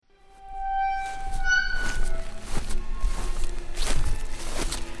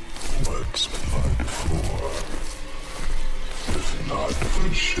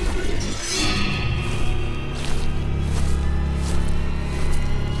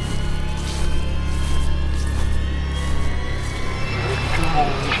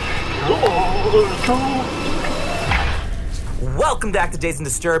Welcome back to Dazed and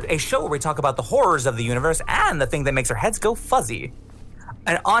Disturbed, a show where we talk about the horrors of the universe and the thing that makes our heads go fuzzy.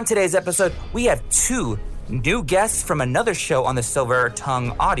 And on today's episode, we have two new guests from another show on the Silver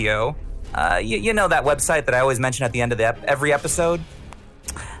Tongue Audio. You know that website that I always mention at the end of every episode?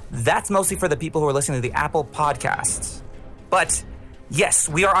 That's mostly for the people who are listening to the Apple Podcasts. But yes,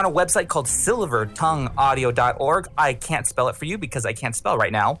 we are on a website called silvertongueaudio.org. I can't spell it for you because I can't spell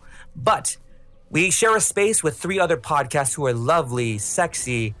right now. But we share a space with three other podcasts who are lovely,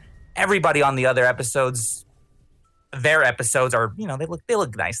 sexy. Everybody on the other episodes, their episodes are, they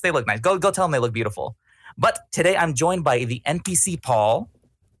look nice. They look nice. Go tell them they look beautiful. But today I'm joined by the NPC Paul.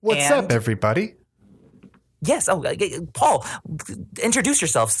 What's up, everybody? Yes. Oh, Paul, introduce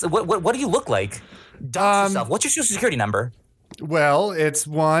yourself. What do you look like? Dox yourself. What's your social security number? Well, it's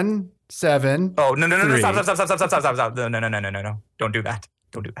 17. Oh, no. Stop. No. Don't do that.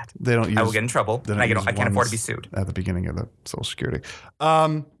 Don't do that. They don't use, I will get in trouble. I can't afford to be sued. At the beginning of the Social Security.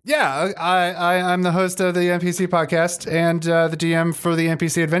 I'm the host of the NPC podcast and the DM for the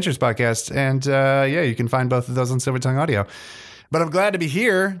NPC Adventures podcast. And you can find both of those on Silver Tongue Audio. But I'm glad to be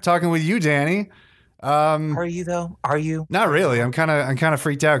here talking with you, Danny. Are you though? Are you? Not really. I'm kind of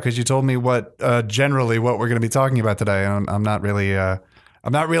freaked out because you told me generally what we're going to be talking about today. I'm not really a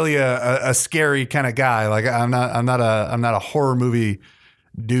scary kind of guy. Like I'm not a horror movie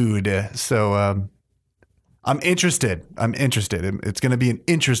dude. So I'm interested. It's going to be an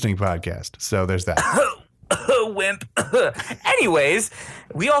interesting podcast. So there's that. Wimp. Anyways,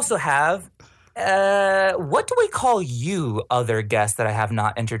 we also have what do we call you, other guests that I have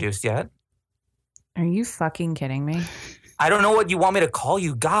not introduced yet? Are you fucking kidding me? I don't know what you want me to call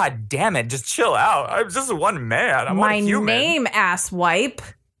you. God damn it. Just chill out. I'm just one man. I'm my one human. name, asswipe.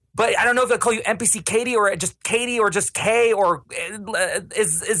 But I don't know if I call you NPC Katie or just Kay or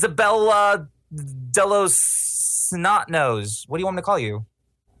is Isabella Delos Snotnose. What do you want me to call you?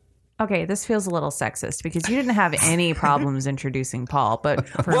 Okay, this feels a little sexist because you didn't have any problems introducing Paul, but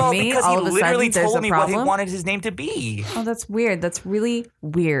for me, all of a sudden, there's a problem. Well, because he literally told me what he wanted his name to be. Oh, that's weird. That's really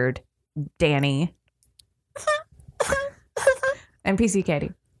weird, Danny. NPC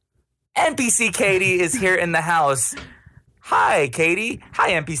Katie. NPC Katie is here in the house. Hi, Katie.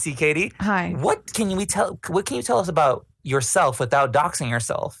 Hi, NPC Katie. Hi. What can you tell us about yourself without doxing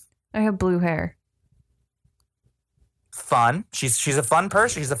yourself? I have blue hair. Fun. She's a fun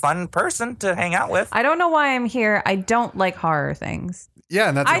person. She's a fun person to hang out with. I don't know why I'm here. I don't like horror things. Yeah,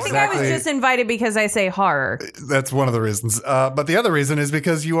 and I think I was just invited because I say horror. That's one of the reasons. But the other reason is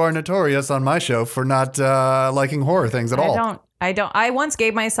because you are notorious on my show for not liking horror things at all. I don't. I once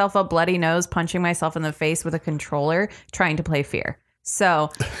gave myself a bloody nose punching myself in the face with a controller trying to play Fear.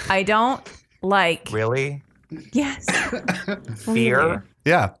 So I don't like. Really? Yes. Fear?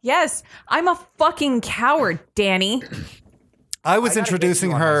 Yeah. Yes. I'm a fucking coward, Danny. I was introducing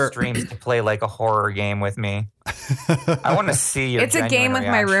her streams to play like a horror game with me. I want to see your It's a game with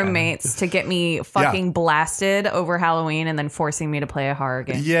reaction. my roommates to get me fucking blasted over Halloween and then forcing me to play a horror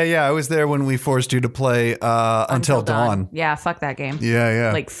game. Yeah. I was there when we forced you to play Until Dawn. Yeah, fuck that game.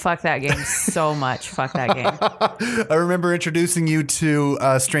 Yeah. Like, fuck that game so much. Fuck that game. I remember introducing you to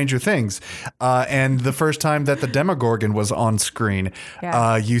Stranger Things. And the first time that the Demogorgon was on screen,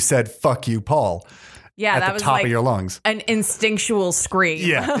 you said, "Fuck you, Paul." Yeah, at that the was top like of your lungs. An instinctual scream.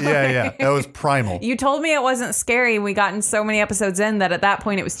 Yeah. That was primal. You told me it wasn't scary. We gotten so many episodes in that at that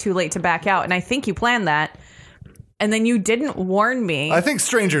point it was too late to back out. And I think you planned that. And then you didn't warn me. I think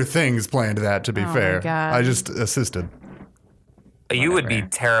Stranger Things planned that, to be fair. My God. I just assisted. You would be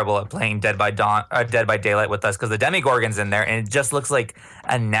terrible at playing Dead by Daylight with us because the Demogorgon's in there and it just looks like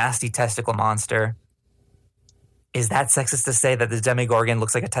a nasty testicle monster. Is that sexist to say that the Demogorgon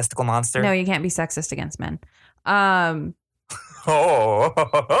looks like a testicle monster? No, you can't be sexist against men. You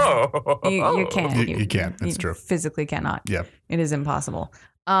can't. You can't. It's true. Physically cannot. Yeah. It is impossible.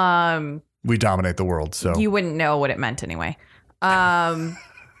 We dominate the world, so. You wouldn't know what it meant anyway. Yeah,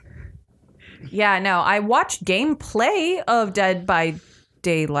 no, I watched gameplay of Dead by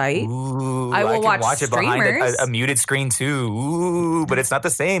Daylight. Ooh, I will watch it behind streamers. a muted screen too. Ooh, but it's not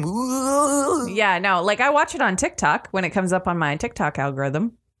the same. Ooh. Yeah, no, like I watch it on TikTok when it comes up on my TikTok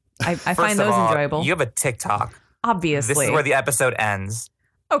algorithm. I find those enjoyable. You have a TikTok. Obviously. This is where the episode ends.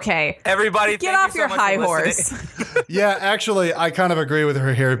 Okay. Everybody, get off your high horse. Yeah, actually, I kind of agree with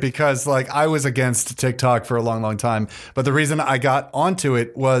her here because, like, I was against TikTok for a long, long time. But the reason I got onto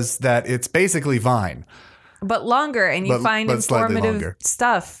it was that it's basically Vine. But longer, and you find informative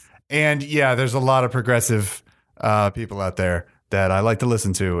stuff. And yeah, there's a lot of progressive people out there that I like to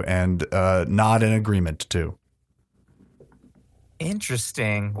listen to and nod in agreement to.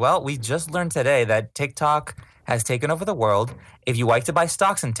 Interesting. Well, we just learned today that TikTok has taken over the world. If you like to buy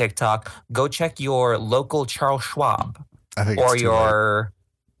stocks in TikTok, go check your local Charles Schwab. I think or your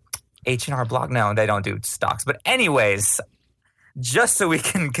H&R Block. No, they don't do stocks. But anyways, just so we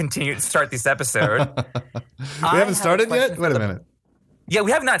can continue to start this episode. We haven't started yet? Wait a minute. Yeah,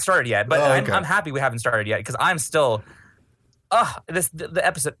 we have not started yet, but I'm happy we haven't started yet because I'm still, the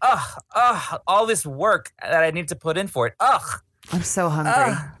episode, all this work that I need to put in for it. I'm so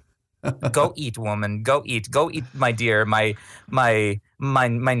hungry. Go eat, woman. Go eat, my dear, my Lieben,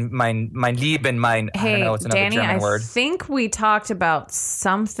 my. Hey, I don't know, it's another Danny, German word. I think we talked about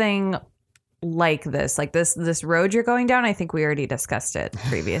something like this road you're going down. I think we already discussed it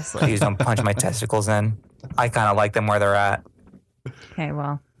previously. Please don't punch my testicles in. I kind of like them where they're at. Okay,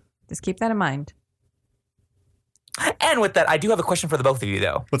 well, just keep that in mind. And with that, I do have a question for the both of you,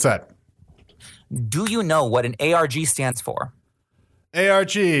 though. What's that? Do you know what an ARG stands for?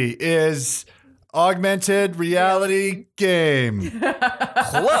 ARG is Augmented Reality Game.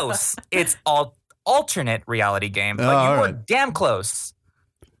 Close. It's alternate reality game, but you were damn close.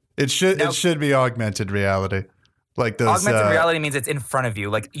 It should be augmented reality. Like those augmented reality means it's in front of you.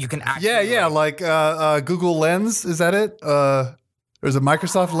 Like you can actually like Google Lens, is that it? There's a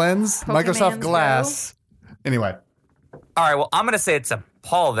Microsoft Lens, Microsoft Glass. Anyway. All right, well, I'm going to say it's a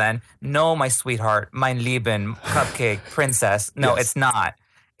Paul then. No, my sweetheart, mein Lieben, cupcake, princess. No, It's not.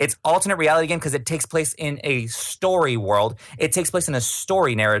 It's alternate reality game because it takes place in a story world. It takes place in a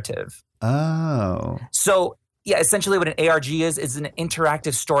story narrative. Oh. So, yeah, essentially what an ARG is an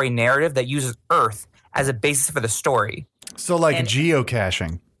interactive story narrative that uses Earth as a basis for the story. So like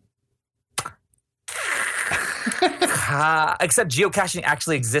geocaching. Except geocaching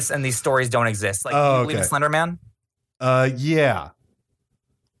actually exists and these stories don't exist. Like, you believe in Slender Man? Yeah.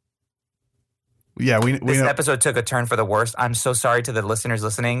 Yeah, this episode took a turn for the worst. I'm so sorry to the listeners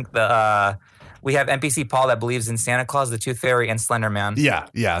listening. We have NPC Paul that believes in Santa Claus, the Tooth Fairy, and Slender Man.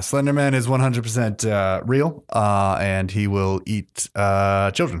 Yeah. Slender Man is 100% real, and he will eat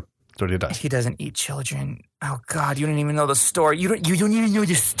children. That's what he does. He doesn't eat children. Oh God, you don't even know the story. You don't even know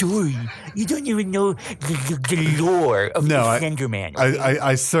the story. You don't even know the lore of the Slender Man. Okay?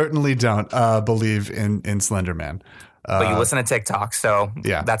 I certainly don't believe in Slender Man. But you listen to TikTok, so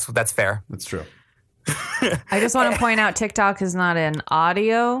yeah, that's fair. That's true. I just want to point out TikTok is not an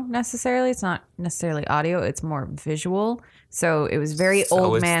audio necessarily. It's not necessarily audio. It's more visual. So it was very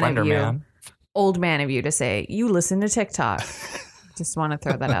old man of you to say you listen to TikTok. Just want to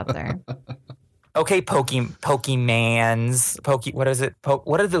throw that out there. Okay, Pokemans. What is it?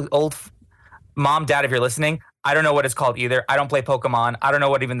 What are the old mom, dad? If you're listening, I don't know what it's called either. I don't play Pokemon. I don't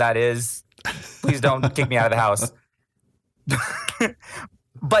know what even that is. Please don't kick me out of the house.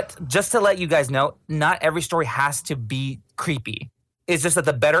 But just to let you guys know, not every story has to be creepy. It's just that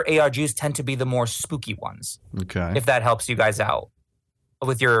the better ARGs tend to be the more spooky ones. Okay. If that helps you guys out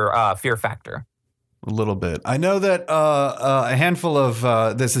with your fear factor. A little bit. I know that a handful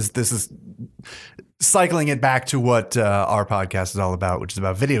of this is cycling it back to what our podcast is all about, which is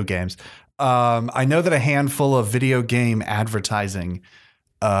about video games. I know that a handful of video game advertising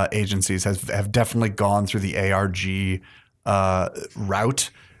agencies have definitely gone through the ARG route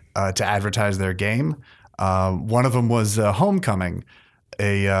to advertise their game. One of them was Homecoming,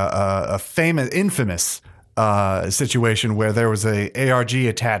 a infamous situation where there was a ARG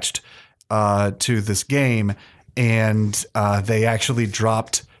attached to this game, and they actually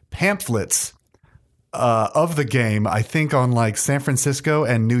dropped pamphlets of the game, I think on like San Francisco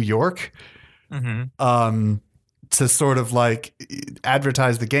and New York, to sort of like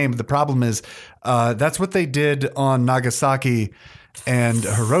advertise the game. The problem is that's what they did on Nagasaki and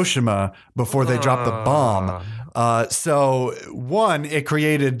Hiroshima before they dropped the bomb. So one, it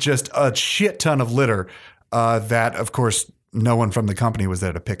created just a shit ton of litter that, of course, no one from the company was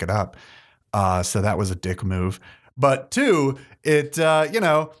there to pick it up. So that was a dick move. But two, it,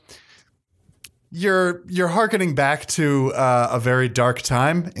 you're hearkening back to a very dark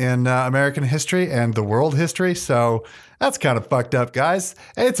time in American history and the world history. So that's kind of fucked up, guys.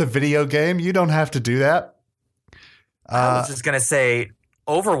 It's a video game. You don't have to do that. I was just going to say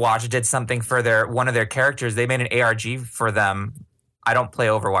Overwatch did something for one of their characters. They made an ARG for them. I don't play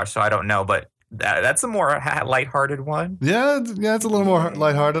Overwatch, so I don't know, but that's a more lighthearted one. Yeah, it's a little more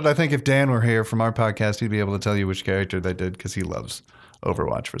lighthearted. I think if Dan were here from our podcast, he'd be able to tell you which character they did because he loves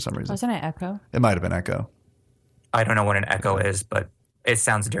Overwatch for some reason. Wasn't it Echo? It might have been Echo. I don't know what an Echo is, but it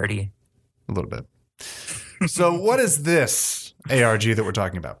sounds dirty. A little bit. So what is this ARG that we're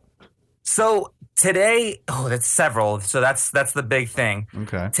talking about? So today, that's several. So that's the big thing.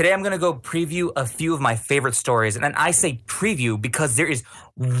 Okay. Today I'm going to go preview a few of my favorite stories. And I say preview because there is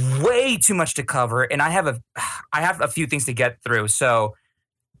way too much to cover. And I have a few things to get through. So,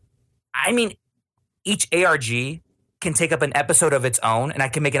 I mean, each ARG can take up an episode of its own. And I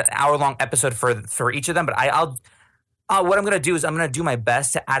can make an hour-long episode for each of them. But what I'm going to do is I'm going to do my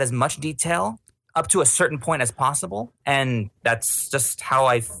best to add as much detail up to a certain point as possible, and that's just how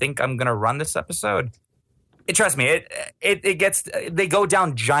I think I'm gonna run this episode. Trust me, they go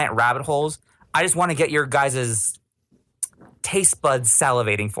down giant rabbit holes. I just want to get your guys' taste buds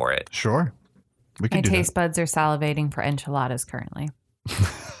salivating for it. Sure, my taste buds are salivating for enchiladas currently.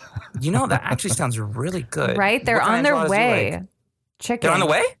 That actually sounds really good. Right? They're on their way. Like? Chicken. They're on the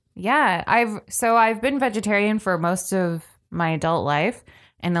way? Yeah, I've been vegetarian for most of my adult life.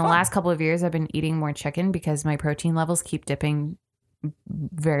 In the last couple of years, I've been eating more chicken because my protein levels keep dipping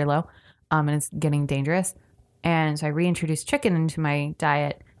very low, and it's getting dangerous. And so I reintroduced chicken into my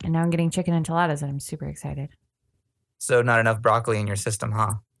diet, and now I'm getting chicken enchiladas, and I'm super excited. So not enough broccoli in your system,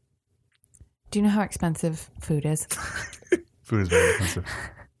 huh? Do you know how expensive food is? Food is very expensive.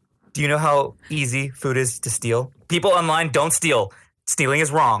 Do you know how easy food is to steal? People online, don't steal. Stealing is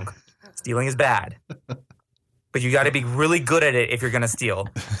wrong. Stealing is bad. But you got to be really good at it if you're going to steal.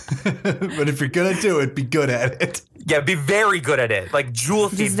 But if you're going to do it, be good at it. Yeah, be very good at it. Like jewel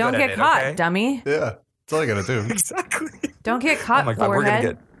thief. Just don't get caught, dummy. Yeah, that's all you got to do. Exactly. Don't get caught,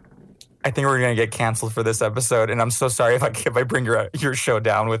 forehead. I think we're going to get canceled for this episode, and I'm so sorry if I bring your show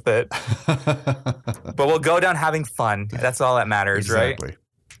down with it. But we'll go down having fun. That's all that matters, exactly. Right?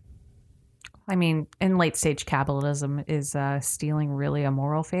 I mean, in late-stage capitalism, is stealing really a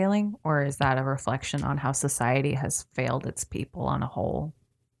moral failing? Or is that a reflection on how society has failed its people on a whole?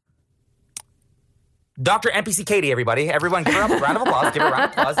 Dr. NPC Katie, everybody. Everyone, give her a round of applause. Give her a round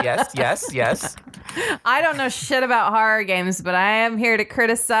of applause. Yes, yes, yes. I don't know shit about horror games, but I am here to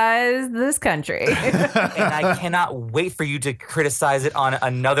criticize this country. And I cannot wait for you to criticize it on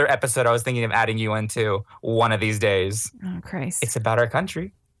another episode I was thinking of adding you into one of these days. Oh, Christ. It's about our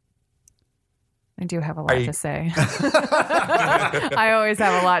country. I do have a lot to say. I always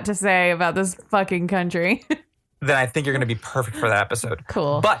have a lot to say about this fucking country. Then I think you're going to be perfect for that episode.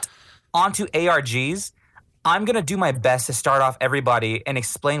 Cool. But on to ARGs. I'm going to do my best to start off everybody and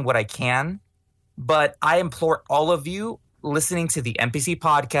explain what I can. But I implore all of you listening to the NPC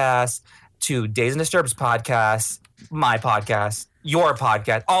podcast, to Days and Disturbs podcast, my podcast, your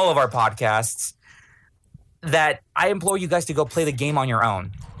podcast, all of our podcasts, that I implore you guys to go play the game on your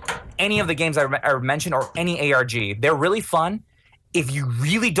own. Any of the games I mentioned or any ARG. They're really fun. If you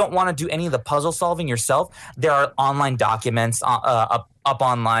really don't want to do any of the puzzle solving yourself, there are online documents up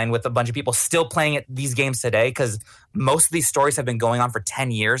online with a bunch of people still playing these games today, because most of these stories have been going on for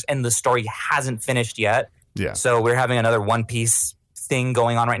 10 years and the story hasn't finished yet. Yeah. So we're having another One Piece thing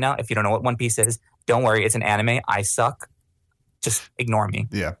going on right now. If you don't know what One Piece is, don't worry. It's an anime. I suck. Just ignore me.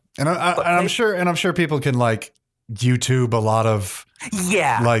 Yeah. And I'm sure people can like YouTube a lot of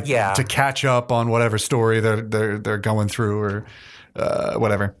to catch up on whatever story they're going through or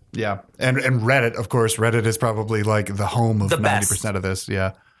whatever. Yeah. And Reddit, of course, Reddit is probably like the home of 90% of this.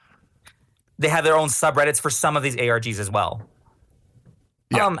 Yeah. They have their own subreddits for some of these ARGs as well.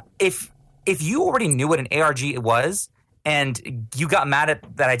 Yeah. If you already knew what an ARG was and you got mad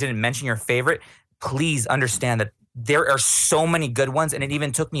that I didn't mention your favorite, please understand that there are so many good ones, and it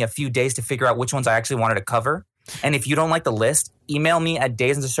even took me a few days to figure out which ones I actually wanted to cover. And if you don't like the list, email me at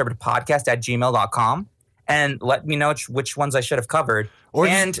daysanddisturbedpodcast@gmail.com and let me know which ones I should have covered. Or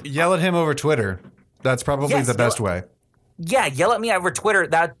just yell at him over Twitter. That's probably the best way. Yeah, yell at me over Twitter.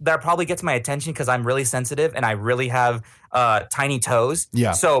 That probably gets my attention because I'm really sensitive and I really have tiny toes.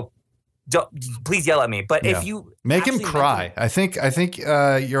 Yeah. So please yell at me. But if you make him cry, I think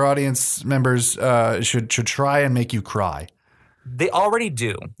your audience members should try and make you cry. They already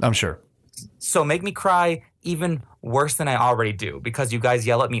do. I'm sure. So make me cry even worse than I already do, because you guys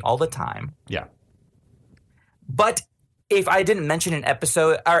yell at me all the time. Yeah. But if I didn't mention an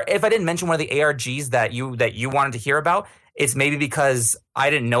episode, or if I didn't mention one of the ARGs that you wanted to hear about, it's maybe because I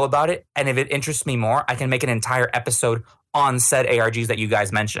didn't know about it. And if it interests me more, I can make an entire episode on said ARGs that you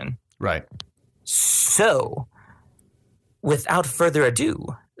guys mention. Right. So, without further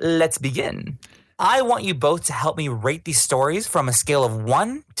ado, let's begin. I want you both to help me rate these stories from a scale of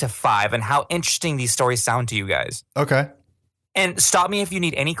 1 to 5 and how interesting these stories sound to you guys. Okay. And stop me if you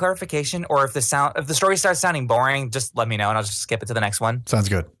need any clarification, or if the story starts sounding boring, just let me know and I'll just skip it to the next one. Sounds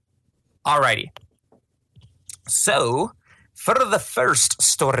good. Alrighty. So, for the first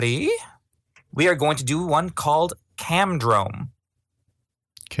story, we are going to do one called Camdrome.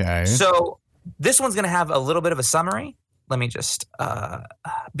 Okay. So this one's going to have a little bit of a summary. Let me just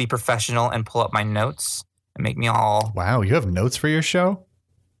be professional and pull up my notes and make me all... Wow, you have notes for your show?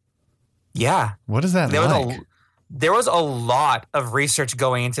 Yeah. What is that like? There was a lot of research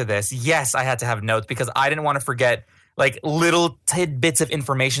going into this. Yes, I had to have notes because I didn't want to forget like little tidbits of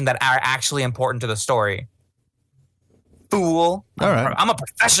information that are actually important to the story. Fool. All right. I'm a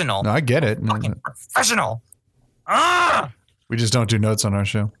professional. No, I get it. Fucking professional. We just don't do notes on our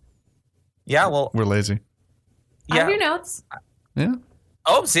show. Yeah, well. We're lazy. Yeah. I do notes. Yeah.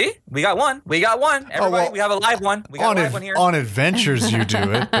 Oh, see? We got one. Everybody, we have a live one. We got a live one here. On Adventures, you do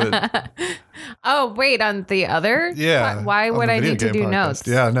it. But... Oh, wait, on the other? Yeah. Why would I need to do notes?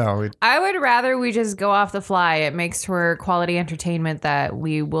 Yeah, no. I would rather we just go off the fly. It makes for quality entertainment that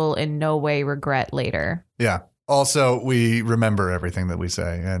we will in no way regret later. Yeah. Also, we remember everything that we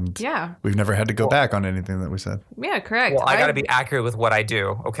say, and we've never had to go back on anything that we said. Yeah, correct. Well, I got to be accurate with what I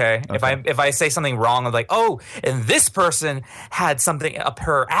do, okay? If I say something wrong, I'm like, oh, and this person had something up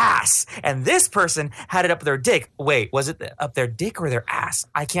her ass, and this person had it up their dick. Wait, was it up their dick or their ass?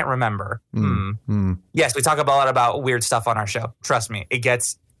 I can't remember. Yes, we talk a lot about weird stuff on our show. Trust me, it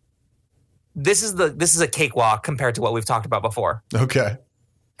gets. This is a cakewalk compared to what we've talked about before. Okay.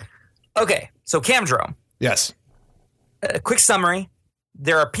 So Camdrome. Yes. A quick summary.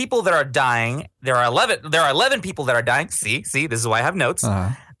 There are people that are dying. There are 11 people that are dying. See, this is why I have notes.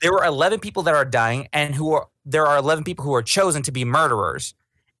 Uh-huh. There were 11 people that are dying, and there are 11 people who are chosen to be murderers.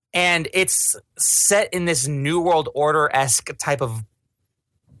 And it's set in this New World Order-esque type of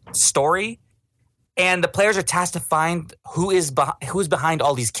story. And the players are tasked to find who's behind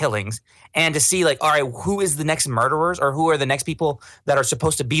all these killings, and to see like, all right, who is the next murderers, or who are the next people that are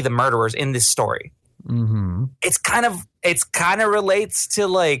supposed to be the murderers in this story. Mm-hmm. It's kind of relates to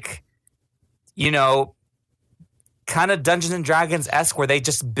like, kind of Dungeons and Dragons-esque, where they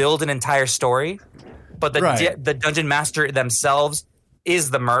just build an entire story, but the dungeon master themselves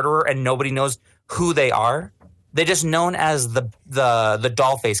is the murderer, and nobody knows who they are. They're just known as the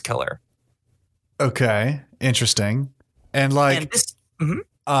Dollface Killer. Okay, interesting. And like,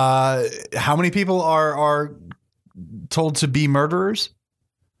 how many people are told to be murderers?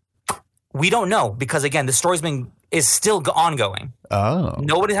 We don't know, because again, the story is still ongoing. Oh,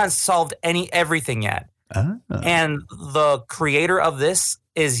 nobody has solved everything yet, and the creator of this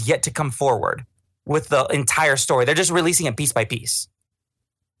is yet to come forward with the entire story. They're just releasing it piece by piece.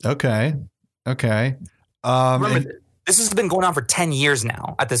 Okay. Remember, this has been going on for 10 years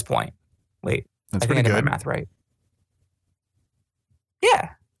now. At this point, wait, that's I pretty think I good. did my math right. Yeah.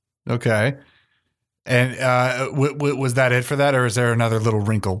 Okay. And was that it for that, or is there another little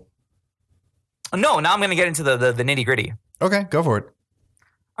wrinkle? No, now I'm going to get into the nitty gritty. Okay, go for it.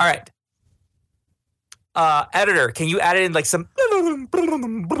 All right. Editor, can you add in like some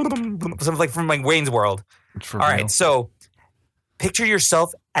like from like Wayne's World? All right, so picture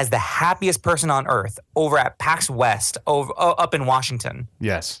yourself as the happiest person on earth over at PAX West up in Washington.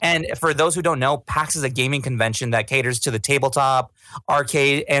 Yes. And for those who don't know, PAX is a gaming convention that caters to the tabletop,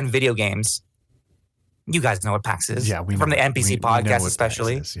 arcade, and video games. You guys know what PAX is. Yeah, we know. From the NPC podcast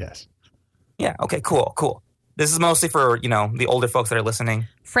especially. PAX is, yes. Yeah. Okay. Cool. This is mostly for the older folks that are listening.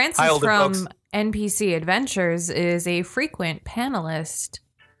 Francis from NPC Adventures is a frequent panelist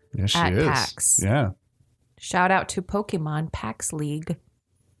at PAX. Yeah. Shout out to Pokemon PAX League.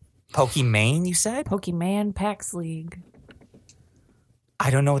 Pokemon, you said? Pokemon PAX League.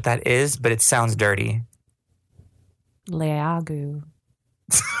 I don't know what that is, but it sounds dirty. Leagu.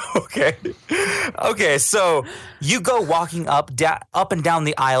 Okay, so you go walking up and down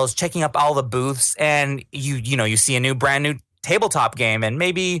the aisles, checking up all the booths, and you see a brand new tabletop game, and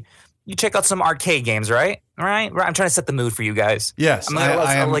maybe you check out some arcade games, right? All right. I'm trying to set the mood for you guys. Yes, I'm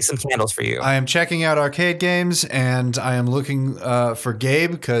gonna light some candles for you. I am checking out arcade games, and I am looking for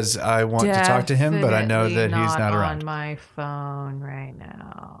Gabe because I want to talk to him, but I know that he's not around. On my phone right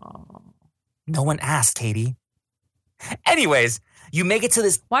now. No one asked, Katie. Anyways. You make it to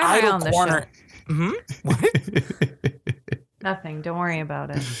this idle corner. Nothing. Don't worry about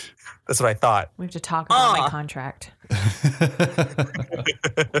it. That's what I thought. We have to talk about my contract.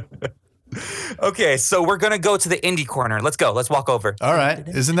 Okay, so we're going to go to the indie corner. Let's go. Let's walk over. All right.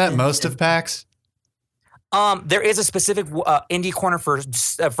 Isn't that most of PAX? There is a specific indie corner for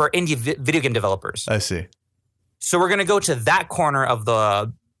indie video game developers. I see. So we're going to go to that corner of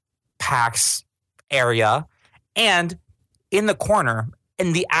the PAX area, and in the corner,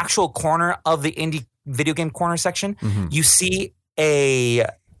 in the actual corner of the indie video game corner section, you see a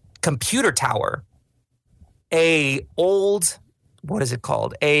computer tower, what is it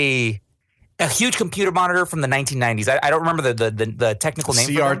called? A a huge computer monitor from the 1990s. I don't remember the technical name.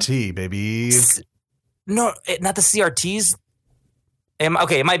 CRT, baby. No, not the CRTs.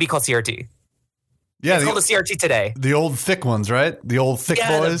 Okay, it might be called CRT. Yeah, it's called the CRT today. The old thick ones, right? The old thick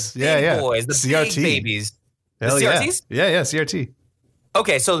boys. The boys, the CRT big babies. Hell the CRTs? Yeah, CRT.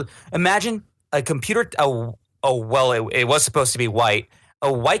 Okay, so imagine a computer. It was supposed to be white.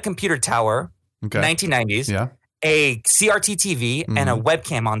 A white computer tower, 1990s. Yeah. A CRT TV and a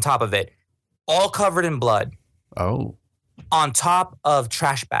webcam on top of it, all covered in blood. Oh. On top of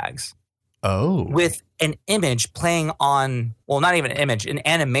trash bags. Oh. With an image playing on, well, not even an image, an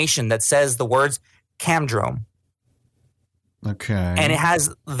animation that says the words Camdrome. Okay. And it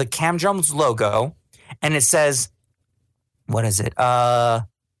has the Camdrome's logo, and it says, what is it?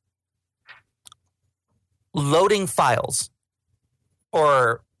 Loading files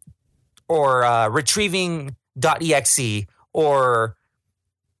or retrieving.exe, or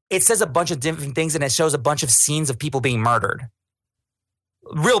it says a bunch of different things, and it shows a bunch of scenes of people being murdered.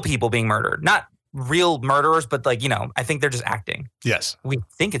 Real people being murdered. Not real murderers, but I think they're just acting. Yes. We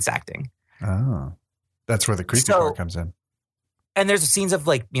think it's acting. Oh. That's where the creepy part comes in. And there's scenes of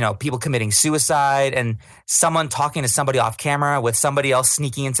people committing suicide and someone talking to somebody off camera with somebody else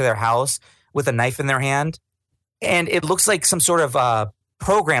sneaking into their house with a knife in their hand. And it looks like some sort of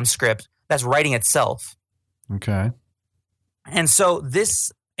program script that's writing itself. Okay. And so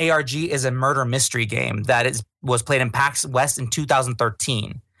this ARG is a murder mystery game that was played in PAX West in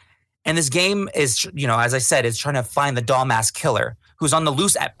 2013. And this game is, as I said, is trying to find the doll mask killer who's on the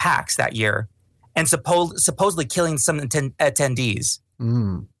loose at PAX that year and supposedly killing some attendees.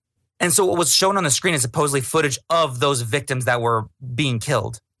 Mm. And so what was shown on the screen is supposedly footage of those victims that were being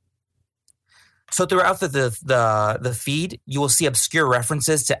killed. So throughout the feed, you will see obscure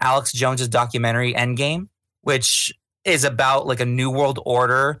references to Alex Jones's documentary Endgame, which is about a new world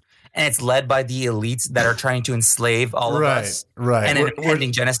order, and it's led by the elites that are trying to enslave all of us. Right. And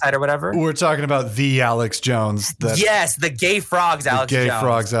ending genocide or whatever. We're talking about the Alex Jones. Yes, the gay frogs Alex Jones. Gay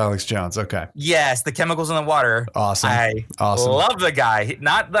frogs Alex Jones. Okay. Yes, the chemicals in the water. Awesome. I love the guy.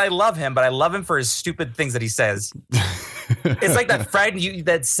 Not that I love him, but I love him for his stupid things that he says. It's like that friend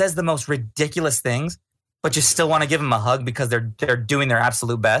that says the most ridiculous things, but you still want to give him a hug because they're doing their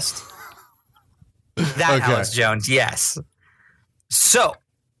absolute best. That okay. Alex Jones, yes. So,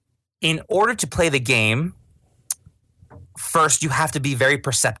 in order to play the game, first you have to be very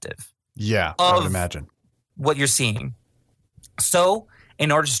perceptive. Yeah, I would imagine what you're seeing. So,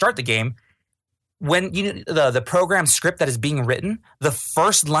 in order to start the game, when the program script that is being written, the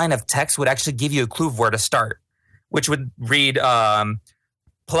first line of text would actually give you a clue of where to start, which would read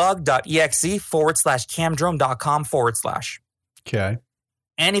plug.exe/camdrome.com/. Okay.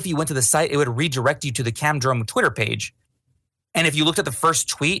 And if you went to the site, it would redirect you to the Camdrome Twitter page. And if you looked at the first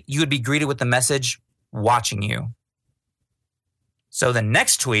tweet, you would be greeted with the message, watching you. So the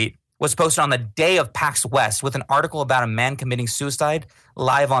next tweet was posted on the day of PAX West with an article about a man committing suicide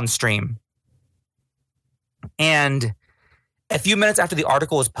live on stream. And a few minutes after the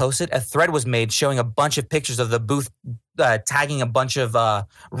article was posted, a thread was made showing a bunch of pictures of the booth, tagging a bunch of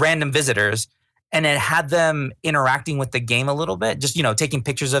random visitors. And it had them interacting with the game a little bit, just, taking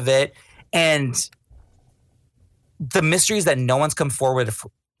pictures of it. And the mysteries that no one's come forward with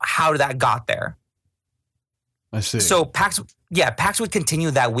how that got there. I see. So PAX would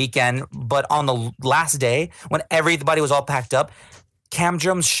continue that weekend, but on the last day, when everybody was all packed up,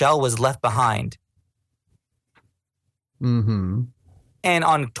 Camdrome's shell was left behind. Mm-hmm. And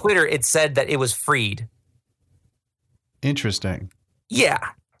on Twitter, it said that it was freed. Interesting. Yeah.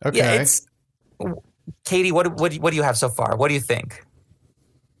 Okay. Yeah, Katie, what do you have so far? What do you think?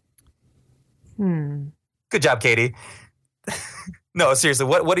 Good job, Katie. No, seriously,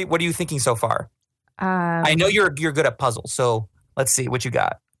 what are you thinking so far? I know you're good at puzzles, so let's see what you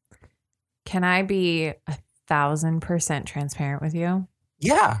got. Can I be 1,000% transparent with you?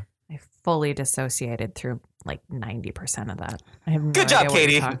 Yeah. I fully dissociated through 90% of that. I have no Good job, idea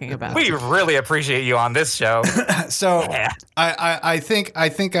Katie. What you're talking about. We really appreciate you on this show. So yeah. I think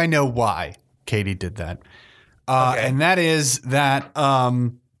I know why Katie did that. Okay. And that is that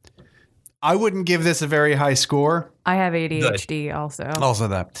I wouldn't give this a very high score. I have ADHD Good. Also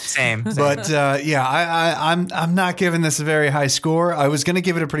that. Same. But I'm not giving this a very high score. I was going to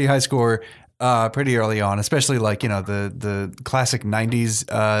give it a pretty high score pretty early on, especially the classic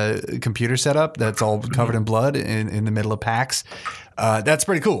 90s computer setup that's all covered in blood in the middle of PAX. That's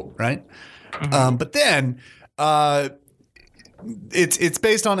pretty cool, right? Mm-hmm. But then it's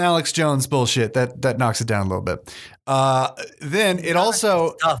based on Alex Jones bullshit that knocks it down a little bit. Then it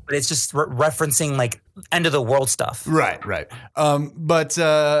also stuff, but it's just referencing like end of the world stuff. Right. But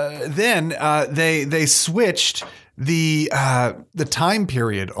then they switched the time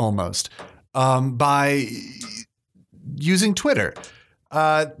period almost by using Twitter.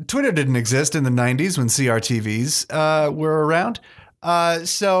 Twitter didn't exist in the 90s when CRTVs were around.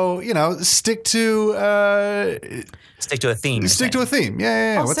 So, stick to a theme. Stick to a theme.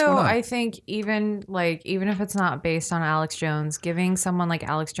 Yeah. Also, what's going on? I think even if it's not based on Alex Jones, giving someone like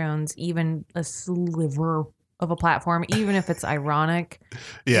Alex Jones even a sliver of a platform, even if it's ironic,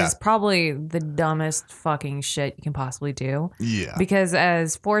 is probably the dumbest fucking shit you can possibly do. Yeah. Because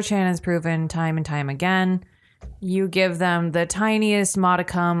as 4chan has proven time and time again, you give them the tiniest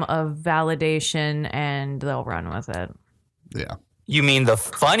modicum of validation and they'll run with it. Yeah. You mean the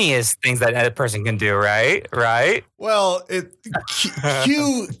funniest things that a person can do, right? Right? Well,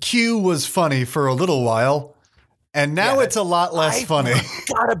 Q was funny for a little while, and now it's a lot less funny. I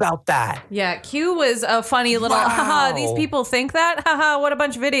forgot about that. Yeah, Q was a funny little, haha, these people think that? Haha, what a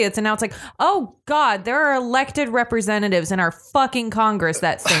bunch of idiots. And now it's like, oh, God, there are elected representatives in our fucking Congress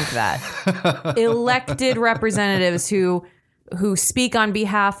that think that. Elected representatives who speak on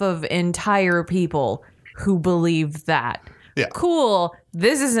behalf of entire people who believe that. Yeah. Cool.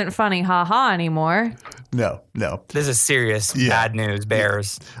 This isn't funny, haha, anymore. No. This is serious bad news,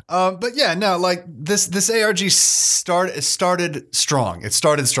 bears. But yeah, no, like this ARG started strong. It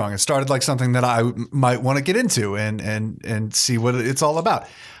started strong. It started like something that I might want to get into and see what it's all about.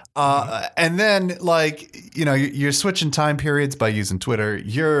 And then like, you're switching time periods by using Twitter.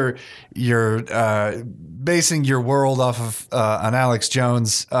 You're basing your world off of an Alex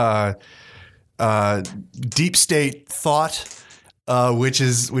Jones deep state thought, which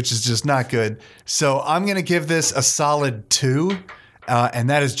is just not good. So I'm going to give this a solid 2, and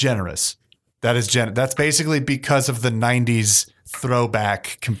that is generous. That's basically because of the 90s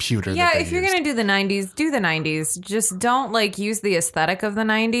throwback computer. Yeah, if you're going to do the 90s, do the 90s. Just don't like use the aesthetic of the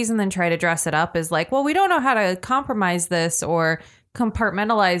 90s and then try to dress it up as like, well, we don't know how to compromise this or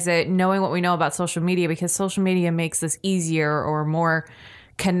compartmentalize it, knowing what we know about social media, because social media makes this easier or more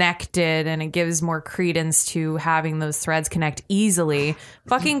connected and it gives more credence to having those threads connect easily.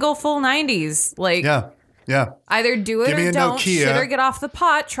 Fucking go full 90s. Like, yeah. Either do it or don't. Nokia. Shit or get off the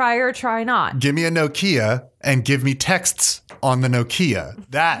pot. Try or try not. Give me a Nokia and give me texts on the Nokia.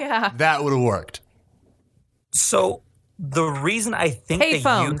 That would have worked. So the reason I think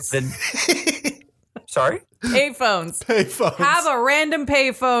Sorry? Payphones. Have a random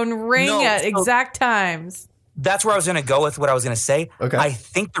payphone ring at exact times. That's where I was going to go with what I was going to say. Okay. I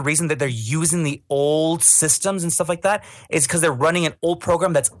think the reason that they're using the old systems and stuff like that is because they're running an old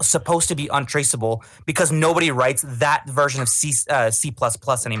program that's supposed to be untraceable because nobody writes that version of C++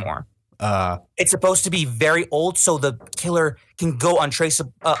 anymore. It's supposed to be very old so the killer can go untraced.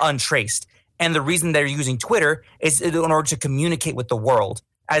 And the reason they're using Twitter is in order to communicate with the world,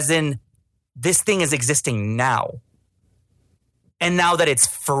 as in this thing is existing now. And now that it's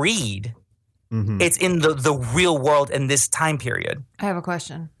freed, it's in the real world in this time period. I have a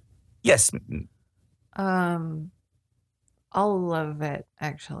question. Yes. All of it,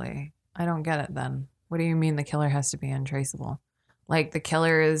 actually. I don't get it then. What do you mean the killer has to be untraceable? Like the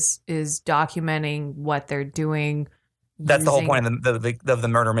killer is documenting what they're doing. That's the whole point of the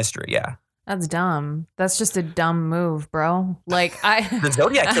murder mystery, yeah. That's dumb. That's just a dumb move, bro. Like the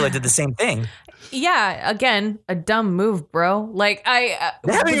Zodiac killer did the same thing. Yeah, again, a dumb move, bro. Like they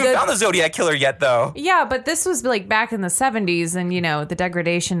haven't even found the Zodiac killer yet, though. Yeah, but this was like back in the 70s, and the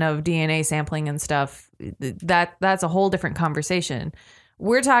degradation of DNA sampling and stuff. That's a whole different conversation.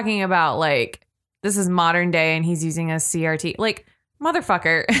 We're talking about like this is modern day, and he's using a CRT. Like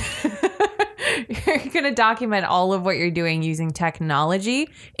motherfucker. You're going to document all of what you're doing using technology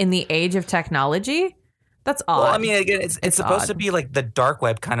in the age of technology? That's odd. Well, I mean, again, it's supposed to be like the dark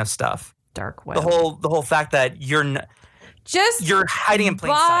web kind of stuff. Dark web. The whole fact that you're hiding in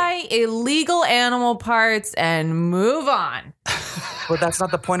plain sight. Buy illegal animal parts and move on. But that's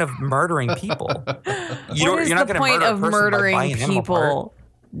not the point of murdering people. You're not going to murder a person murdering by buying an animal part.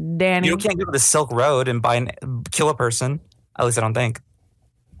 Danny. You can't go to the Silk Road and kill a person. At least I don't think.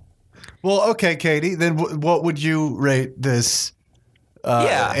 Well, okay, Katie, then what would you rate this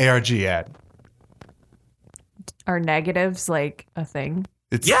ARG at? Are negatives like a thing?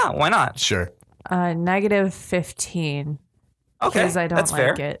 Why not? Sure. Negative 15. Okay, because I don't that's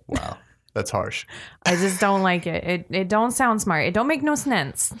like fair. it. Wow, that's harsh. I just don't like it. It don't sound smart. It don't make no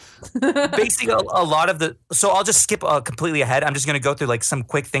sense. Basically, a lot of so I'll just skip completely ahead. I'm just going to go through like some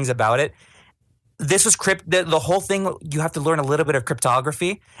quick things about it. this was the whole thing. You have to learn a little bit of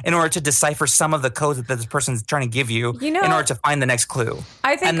cryptography in order to decipher some of the codes that this person's trying to give you, in order to find the next clue.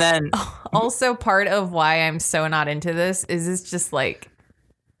 I think, and then also part of why I'm so not into this is it's just like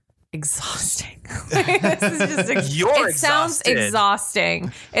exhausting. This is just sounds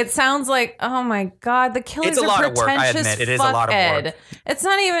exhausting. It sounds like, oh my God, the killer's a pretentious fuckhead. I admit, it is a lot of work. It's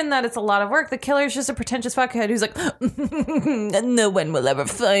not even that it's a lot of work. The killer's just a pretentious fuckhead who's like, no one will ever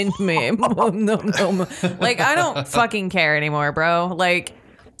find me. No. Like, I don't fucking care anymore, bro. Like,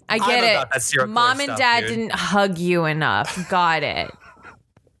 I get it. Mom and dad didn't hug you enough. Got it.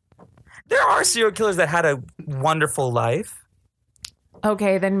 There are serial killers that had a wonderful life.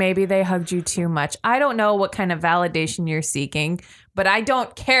 Okay, then maybe they hugged you too much. I don't know what kind of validation you're seeking, but I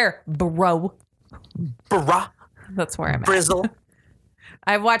don't care, bro. Bruh. That's where I'm Brizzle. at.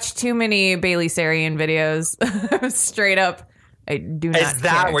 I've watched too many Bailey Sarian videos. Straight up, I do not Is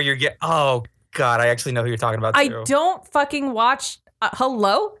that care. Where you're getting... Oh, God, I actually know who you're talking about, too. I don't fucking watch...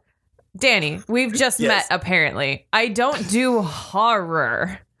 hello? Danny, we've just met, apparently. I don't do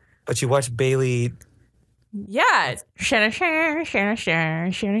horror. But you watch Bailey... Yeah.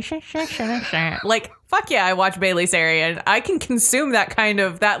 Like, fuck yeah, I watch Bailey Sarian. I can consume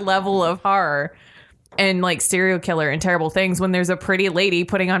that level of horror and like serial killer and terrible things when there's a pretty lady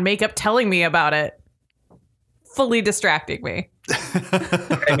putting on makeup telling me about it. Fully distracting me.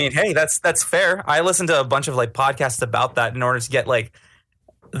 I mean, hey, that's fair. I listened to a bunch of like podcasts about that in order to get like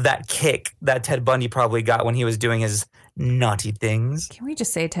that kick that Ted Bundy probably got when he was doing his naughty things. Can we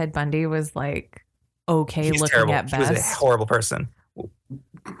just say Ted Bundy was like okay He's looking terrible. at best? He was a horrible person.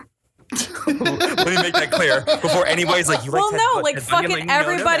 Let me make that clear before anybody's like, you like Ted Bundy? Like fucking like,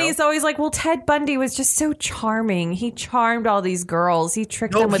 everybody's always like, well, Ted Bundy was just so charming. He charmed all these girls. He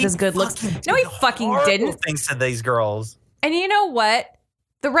tricked them with his good looks. No, he fucking didn't. Things to these girls. And you know what?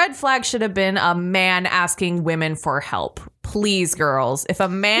 The red flag should have been a man asking women for help. Please, girls. If a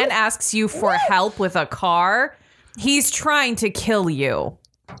man asks you for help with a car, he's trying to kill you.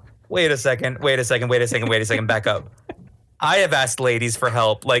 Wait a second. Back up. I have asked ladies for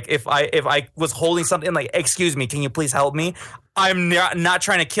help. Like if I was holding something, like, excuse me, can you please help me? I'm not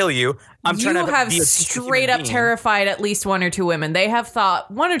trying to kill you. You have straight up terrified at least one or two women. They have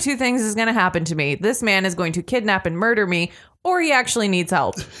thought one or two things is going to happen to me. This man is going to kidnap and murder me, or he actually needs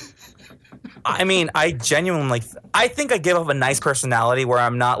help. I mean, I genuinely, I think I give off a nice personality where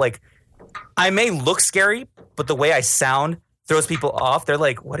I'm not like, I may look scary, but the way I sound throws people off. They're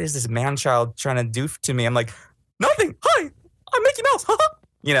like, what is this man-child trying to do to me? I'm like, nothing. Hi, I'm Mickey Mouse.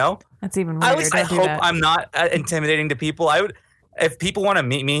 You know? That's even weirder. At least I hope I'm not intimidating to people. If people want to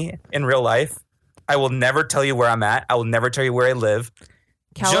meet me in real life, I will never tell you where I'm at. I will never tell you where I live.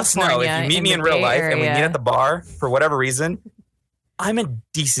 Just know, if you meet me in real life and we meet at the bar for whatever reason, I'm a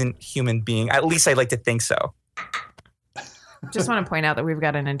decent human being. At least I like to think so. Just want to point out that we've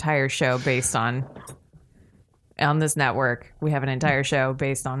got an entire show based on this network. We have an entire show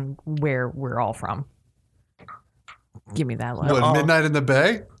based on where we're all from. Give me that love. What, Midnight in the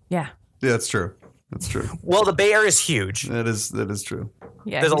Bay? Yeah. Yeah, that's true. That's true. Well, the Bay Area is huge. That is true.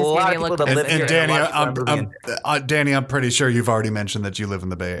 Yeah, there's a lot of people that live here. And Danny, I'm pretty sure you've already mentioned that you live in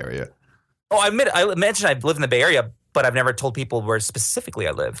the Bay Area. Oh, I mentioned I live in the Bay Area, but I've never told people where specifically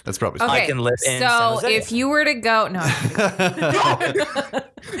I live. That's probably okay. I can live in San Jose. If you were to go, no.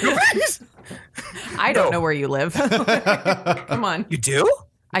 I don't know where you live. Come on. You do?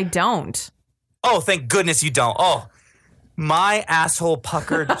 I don't. Oh, thank goodness you don't. Oh, my asshole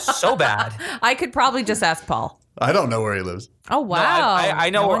puckered so bad. I could probably just ask Paul. I don't know where he lives. Oh, wow. No, I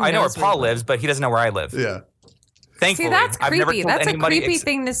know where Paul lives, but he doesn't know where I live. Yeah. Thankfully. See, that's creepy. That's a creepy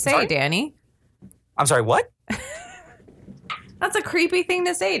thing to say, Danny. I'm sorry, what? That's a creepy thing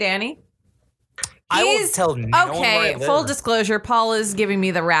to say, Danny. I will tell no one where I live. Full disclosure, Paul is giving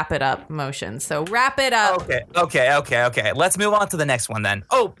me the wrap it up motion. So wrap it up. Okay. Let's move on to the next one then.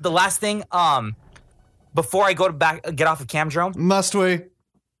 Oh, the last thing, before I get off of Camdrome. Must we?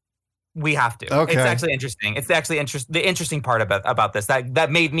 We have to. Okay. It's actually interesting. It's actually the interesting part about this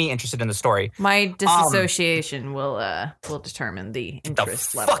that made me interested in the story. My disassociation will determine the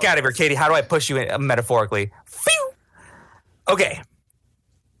interest level. Fuck out of here, Katie. How do I push you in, metaphorically? Phew! Okay.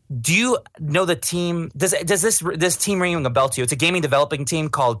 Do you know the team? Does this team ring a bell to you? It's a gaming developing team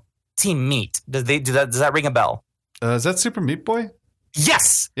called Team Meat. Does that ring a bell? Is that Super Meat Boy?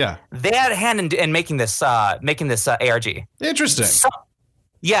 Yes. Yeah. They had a hand in making this ARG. Interesting. So,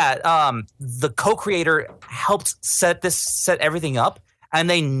 yeah. The co-creator helped set everything up, and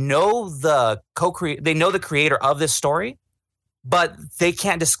they know the creator of this story, but they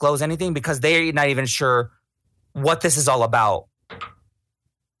can't disclose anything because they're not even sure what this is all about.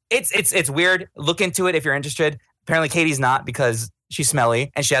 It's weird. Look into it if you're interested. Apparently Katie's not because she's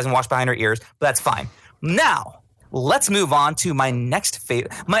smelly and she hasn't washed behind her ears, but that's fine. Now, let's move on to my next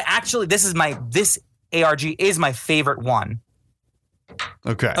favorite. This ARG is my favorite one.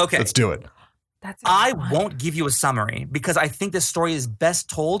 Okay. Let's do it. I won't give you a summary because I think this story is best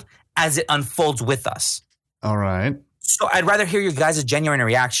told as it unfolds with us. All right. So I'd rather hear your guys' genuine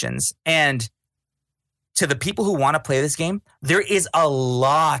reactions. And to the people who want to play this game, there is a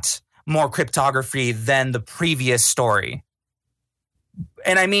lot more cryptography than the previous story.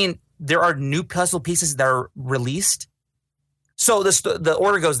 And I mean, there are new puzzle pieces that are released. So the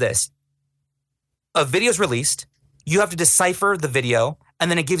order goes this. A video is released. You have to decipher the video,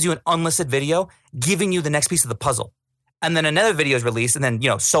 and then it gives you an unlisted video giving you the next piece of the puzzle. And then another video is released, and then,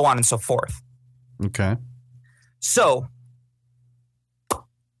 so on and so forth. Okay. So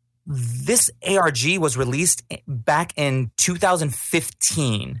this ARG was released back in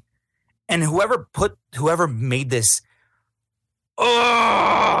 2015. And whoever made this,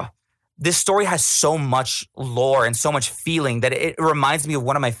 this story has so much lore and so much feeling that it reminds me of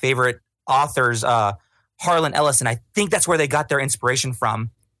one of my favorite authors, Harlan Ellison. I think that's where they got their inspiration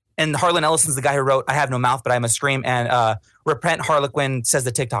from. And Harlan Ellison's the guy who wrote I Have No Mouth, But I Must Scream, and Repent, Harlequin Says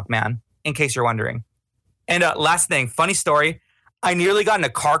the TikTok Man, in case you're wondering. And last thing, funny story. I nearly got in a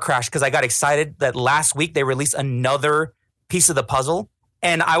car crash because I got excited that last week they released another piece of the puzzle.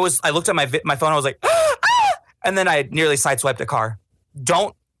 And I looked at my phone. I was like, and then I nearly sideswiped the car.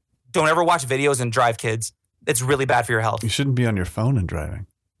 Don't ever watch videos and drive, kids. It's really bad for your health. You shouldn't be on your phone and driving.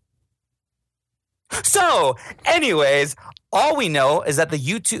 So, anyways, all we know is that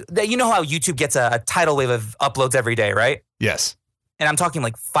you know how YouTube gets a tidal wave of uploads every day, right? Yes. And I'm talking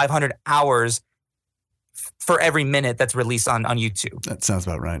like 500 hours for every minute that's released on YouTube. That sounds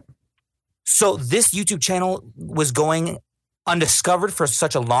about right. So this YouTube channel was going undiscovered for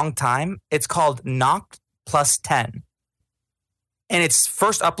such a long time. It's called Noct+10. And its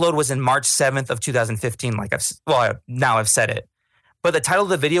first upload was in March 7th of 2015. Now I've said it. But the title of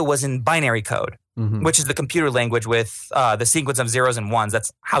the video was in binary code, which is the computer language with the sequence of zeros and ones.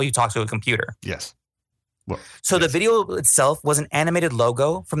 That's how you talk to a computer. Yes. The video itself was an animated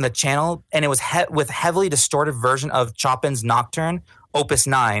logo from the channel, and it was with heavily distorted version of Chopin's Nocturne, Opus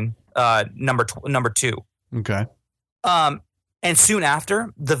 9, number 2. Okay. And soon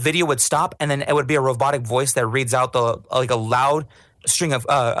after, the video would stop, and then it would be a robotic voice that reads out a loud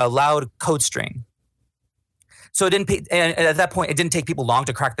code string. So it didn't. And at that point, it didn't take people long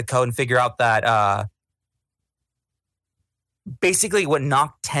to crack the code and figure out that. Basically, what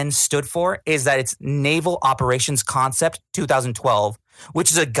Noct+10 stood for is that it's Naval Operations Concept 2012, which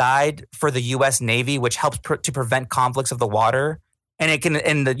is a guide for the U.S. Navy, which helps to prevent conflicts of the water, and it can,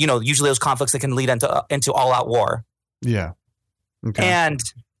 usually those conflicts that can lead into all-out war. Yeah. Okay. And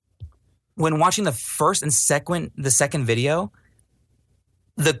when watching the first and the second video,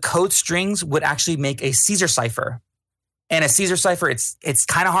 the code strings would actually make a Caesar cipher, and a Caesar cipher, it's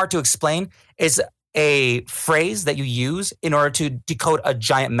kind of hard to explain. It's a phrase that you use in order to decode a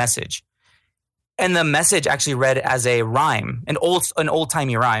giant message. And the message actually read as a rhyme, an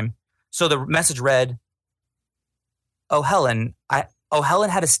old-timey rhyme. So the message read, "Oh Helen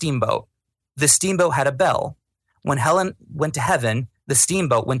had a steamboat. The steamboat had a bell. When Helen went to heaven, the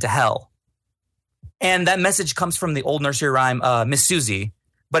steamboat went to hell." And that message comes from the old nursery rhyme, Miss Susie.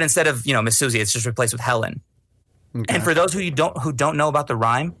 But instead of, Miss Susie, it's just replaced with Helen. Okay. And for those who don't know about the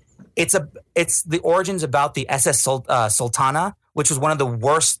rhyme, it's the origins about the SS Sultana, which was one of the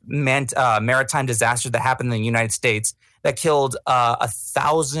worst maritime disasters that happened in the United States that killed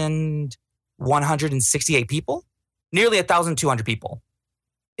 1,168 people, nearly 1,200 people.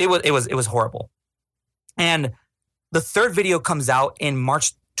 It was horrible. And the third video comes out in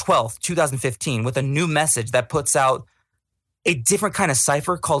March 12th, 2015, with a new message that puts out a different kind of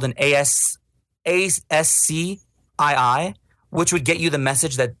cipher called an ASCII, which would get you the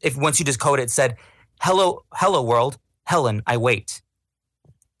message that once you decode it, said, hello world, Helen, I wait.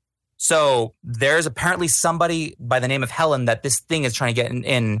 So there's apparently somebody by the name of Helen that this thing is trying to get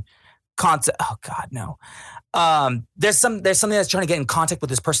in contact. Oh God, no. There's something that's trying to get in contact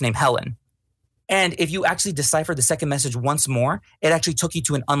with this person named Helen. And if you actually decipher the second message once more, it actually took you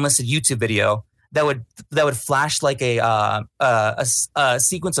to an unlisted YouTube video that would flash like a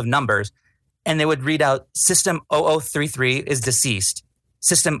sequence of numbers. And they would read out System 0033 is deceased.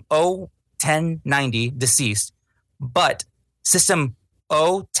 System 01090 deceased. But System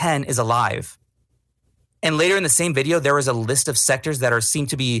 010 is alive. And later in the same video, there was a list of sectors that seem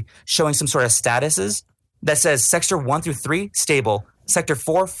to be showing some sort of statuses that says Sector 1 through 3, stable. Sector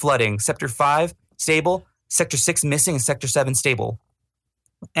 4, flooding. Sector 5, stable. Sector 6, missing. And Sector 7, stable.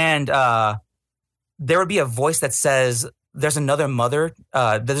 And there would be a voice that says, "There's another mother.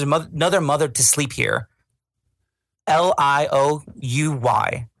 There's another mother to sleep here."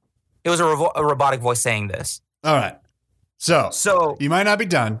 Liouy. It was a robotic voice saying this. All right. So you might not be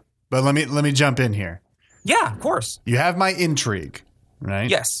done, but let me jump in here. Yeah, of course. You have my intrigue, right?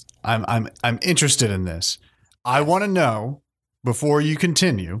 Yes. I'm interested in this. I want to know before you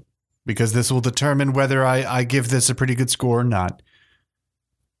continue, because this will determine whether I give this a pretty good score or not.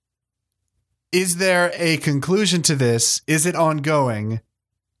 Is there a conclusion to this? Is it ongoing?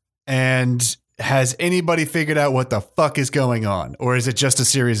 And has anybody figured out what the fuck is going on? Or is it just a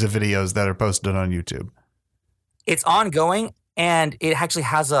series of videos that are posted on YouTube? It's ongoing, and it actually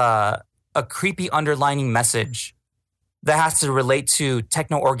has a creepy underlining message that has to relate to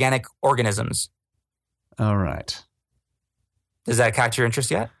techno-organic organisms. All right. Does that catch your interest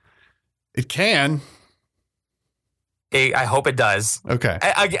yet? It can. I hope it does. Okay.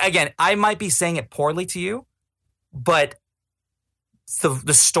 Again, I might be saying it poorly to you, but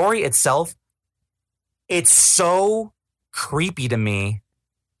the story itself, it's so creepy to me,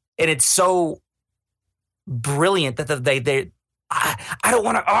 and it's so brilliant that I don't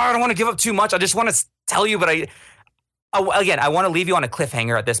want to give up too much. I just want to tell you, but I want to leave you on a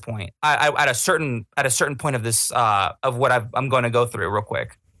cliffhanger at this point. At a certain point of this of what I'm going to go through real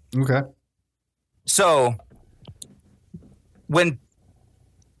quick. Okay. So where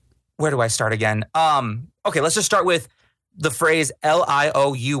do I start again? Okay, let's just start with the phrase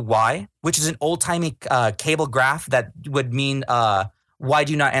Liouy, which is an old-timey cable graph that would mean, why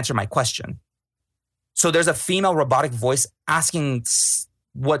do you not answer my question? So there's a female robotic voice asking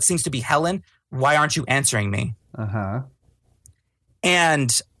what seems to be Helen, why aren't you answering me? Uh-huh.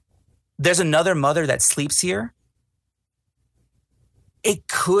 And there's another mother that sleeps here. It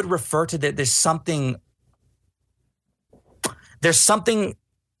could refer to that there's something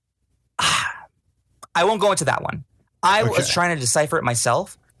I won't go into that one. I was trying to decipher it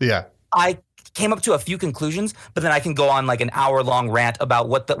myself. Yeah. I came up to a few conclusions, but then I can go on like an hour-long rant about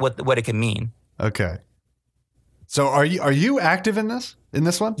what it can mean. Okay. So are you active in this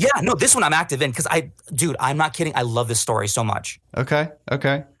one? Yeah, no, this one I'm active in because I'm not kidding. I love this story so much. Okay.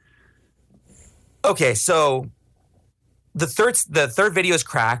 Okay, so the third video is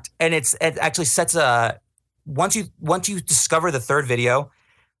cracked, and it actually sets once you discover the third video,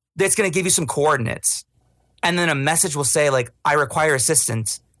 it's going to give you some coordinates. And then a message will say, like, I require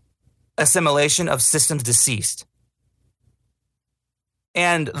assistance, assimilation of systems deceased.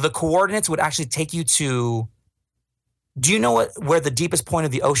 And the coordinates would actually take you to, do you know where the deepest point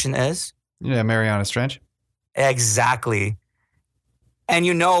of the ocean is? Yeah, Marianas Trench. Exactly. And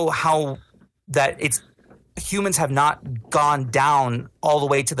you know how that humans have not gone down all the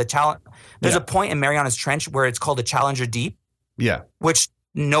way to the challenge. There's a point in Marianas Trench where it's called the Challenger Deep. Yeah. Which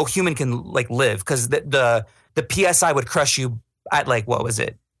no human can like live because the PSI would crush you at like, what was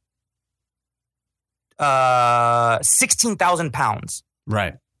it? 16,000 pounds.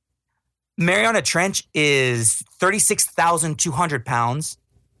 Right. Mariana Trench is 36,200 pounds,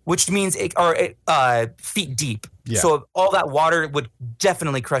 which means feet deep. Yeah. So all that water would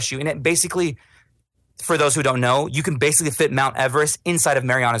definitely crush you. And it basically, for those who don't know, you can basically fit Mount Everest inside of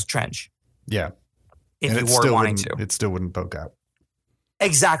Marianas Trench. Yeah. If you were wanting to. It still wouldn't poke out.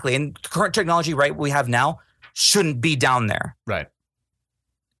 Exactly. And current technology, right, we have now shouldn't be down there. Right.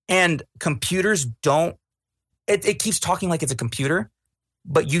 And computers don't, it keeps talking like it's a computer,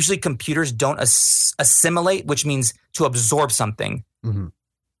 but usually computers don't assimilate, which means to absorb something. Mm-hmm.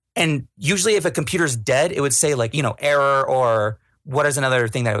 And usually if a computer's dead, it would say like, error, or what is another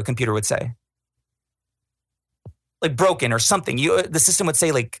thing that a computer would say? Like broken or something. The system would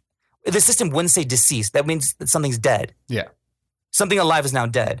say like, the system wouldn't say deceased. That means that something's dead. Yeah. Something alive is now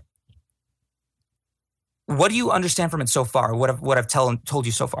dead. What do you understand from it so far? What I've told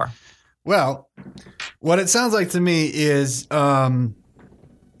you so far? Well, what it sounds like to me is a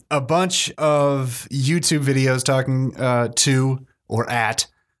bunch of YouTube videos talking to or at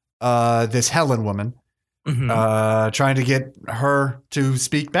this Helen woman, trying to get her to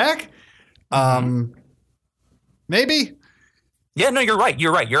speak back. Maybe. Yeah, no, you're right.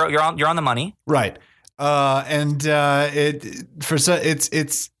 You're on the money. Right. And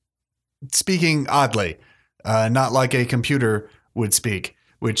it's speaking oddly, not like a computer would speak,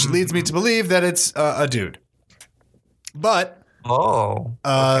 which leads me to believe that it's a dude. But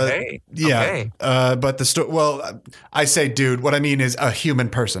okay. Yeah. Okay. But the story. Well, I say dude. What I mean is a human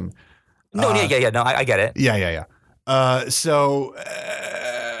person. No, yeah. No, I get it. Yeah. So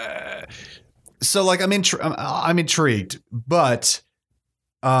like I'm intrigued, but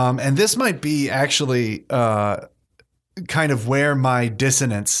and this might be actually kind of where my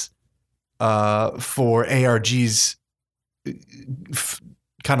dissonance for ARG's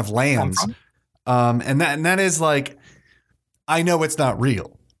kind of lands. And that is like, I know it's not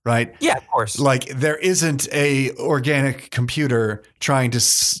real, right? Yeah, of course. Like there isn't a organic computer trying to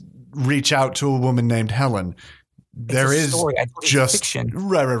reach out to a woman named Helen. There is just fiction.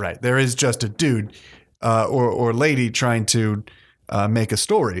 Right. There is just a dude or lady trying to make a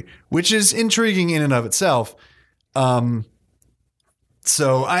story, which is intriguing in and of itself. So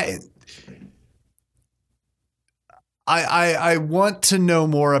I want to know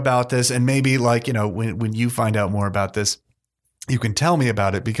more about this, and maybe like, you know, when you find out more about this, you can tell me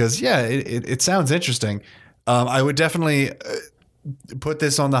about it because it sounds interesting. I would definitely put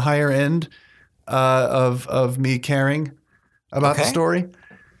this on the higher end of me caring about the story.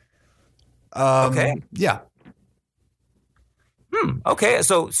 Okay. Yeah. Okay.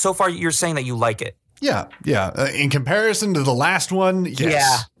 So far you're saying that you like it. Yeah. Yeah. In comparison to the last one, yes.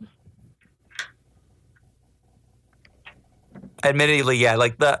 Yeah. Admittedly, yeah.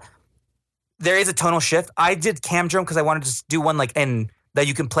 Like there is a tonal shift. I did Camdrum because I wanted to do one like that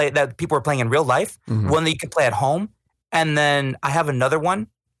you can play that people are playing in real life. Mm-hmm. One that you can play at home, and then I have another one,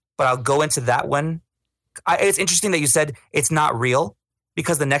 but I'll go into that one. It's interesting that you said it's not real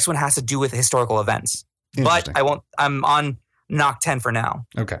because the next one has to do with historical events. But I won't. I'm on Knock 10 for now.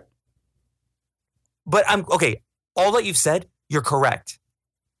 Okay. But I'm okay. All that you've said, you're correct.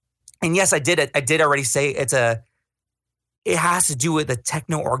 And yes, I did already say it has to do with a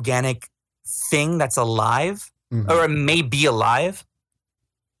techno-organic thing that's alive, or it may be alive.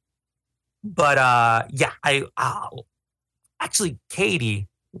 But yeah, actually, Katie,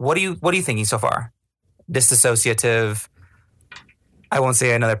 what are you thinking so far? Disassociative. I won't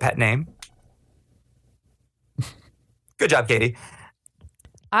say another pet name. Good job, Katie.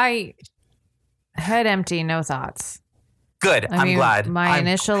 Head empty, no thoughts. Good. I'm glad. My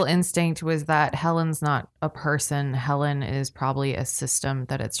initial instinct was that Helen's not a person. Helen is probably a system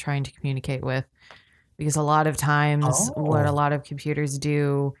that it's trying to communicate with. Because a lot of times what a lot of computers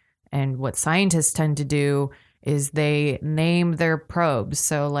do and what scientists tend to do is they name their probes.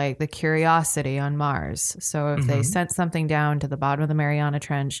 So like the Curiosity on Mars. So if they sent something down to the bottom of the Mariana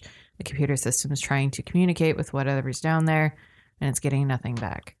Trench, the computer system is trying to communicate with whatever's down there and it's getting nothing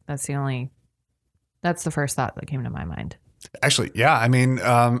back. That's the first thought that came to my mind. Actually, yeah. I mean,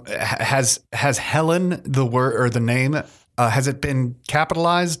 has Helen the word or the name? Has it been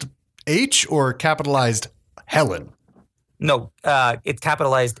capitalized H or capitalized Helen? No, it's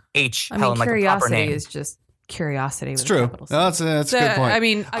capitalized H. I mean, Helen, Curiosity like the proper name. is just Curiosity. It's true. No, that's a good point. I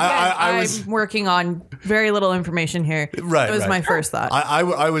mean, again, I'm working on very little information here. Right. That was my first thought.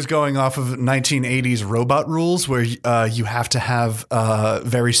 I was going off of 1980s robot rules where you have to have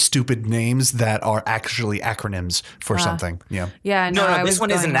very stupid names that are actually acronyms for something. Yeah. Yeah. No, this one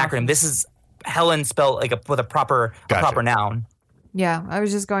isn't an acronym. This is Helen spelled like with a proper noun. Yeah. I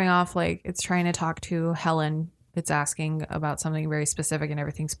was just going off like it's trying to talk to Helen. It's asking about something very specific and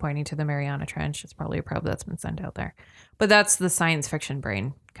everything's pointing to the Mariana Trench. It's probably a probe that's been sent out there. But that's the science fiction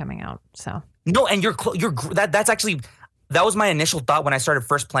brain coming out. So no, and that's actually, that was my initial thought when I started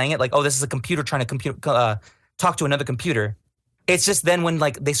first playing it. Like, oh, this is a computer trying to talk to another computer. It's just then when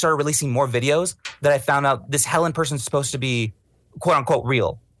like they started releasing more videos that I found out this Helen person's supposed to be quote unquote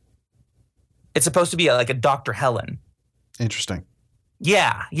real. It's supposed to be like a Dr. Helen. Interesting.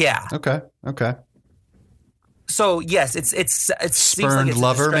 Yeah. Okay. So yes, it spurned seems like it's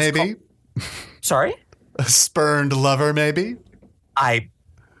lover, maybe. Sorry, a spurned lover, maybe. I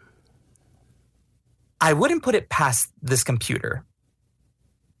wouldn't put it past this computer.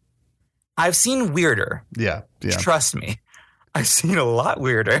 I've seen weirder. Yeah. Trust me, I've seen a lot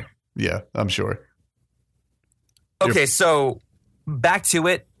weirder. Yeah, I'm sure. Okay, so back to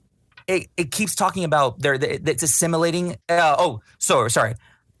it. It keeps talking about it's assimilating. Sorry.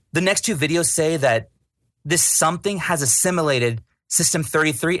 The next two videos say that this something has assimilated System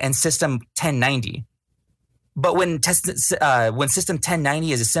 33 and System 1090. But when System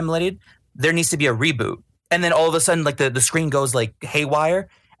 1090 is assimilated, there needs to be a reboot. And then all of a sudden, like the screen goes like haywire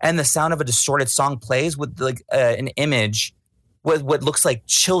and the sound of a distorted song plays with like an image with what looks like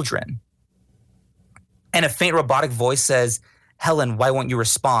children. And a faint robotic voice says, "Helen, why won't you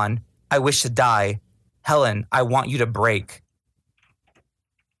respond? I wish to die. Helen, I want you to break."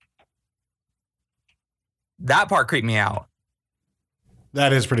 That part creeped me out.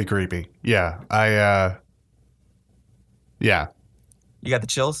 That is pretty creepy. Yeah. Yeah. You got the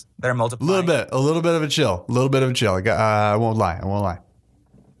chills? They're multiplying. A little bit of a chill. I won't lie.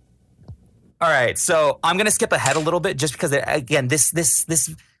 All right. So I'm going to skip ahead a little bit just because, again, this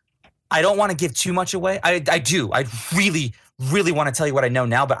I don't want to give too much away. I do. I really, really want to tell you what I know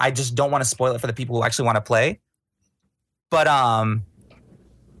now, but I just don't want to spoil it for the people who actually want to play. But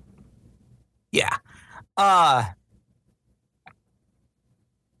yeah.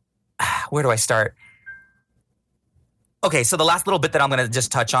 Where do I start? Okay, so the last little bit that I'm going to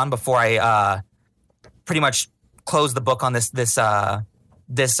just touch on before I pretty much close the book on this ARG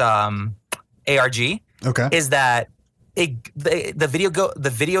is that the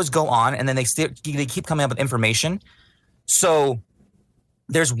videos go on, and then they keep coming up with information. So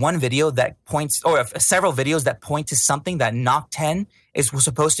there's one video that points, or several videos that point to something that Noct 10 was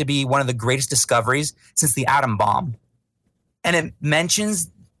supposed to be one of the greatest discoveries since the atom bomb, and it mentions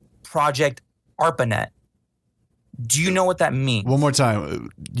Project ARPANET. Do you know what that means? One more time.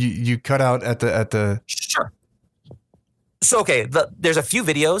 You cut out at the. Sure. So okay, there's a few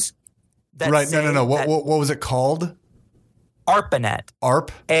videos. That right. No. What was it called? ARPANET.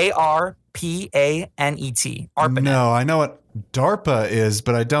 ARP. ARPANET. ARPANET. No, I know what DARPA is,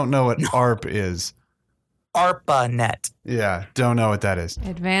 but I don't know what ARP is. ARPANET. Yeah, don't know what that is.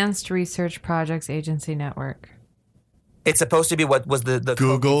 Advanced Research Projects Agency Network. It's supposed to be what was the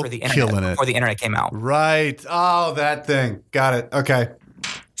Google for the internet killing it before the internet came out. Right. Oh, that thing. Got it. Okay.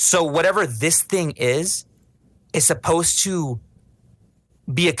 So whatever this thing is supposed to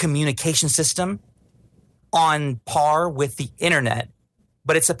be a communication system on par with the internet,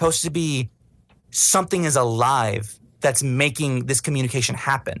 but it's supposed to be something is alive that's making this communication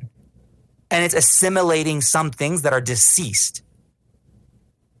happen. And it's assimilating some things that are deceased.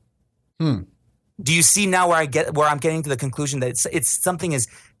 Do you see now where I'm getting to the conclusion that it's something is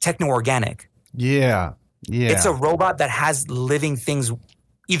techno-organic? Yeah. It's a robot that has living things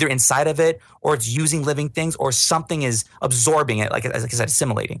either inside of it, or it's using living things, or something is absorbing it, like I said,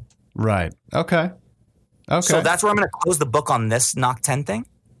 assimilating. Right. Okay. So that's where I'm going to close the book on this Noct 10 thing.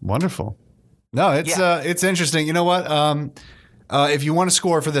 Wonderful. No, it's interesting. You know what? If you want to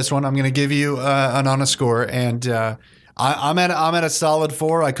score for this one, I'm going to give you an honest score, and I'm at a solid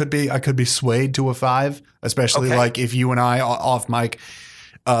 4. I could be swayed to a 5, especially like if you and I off mic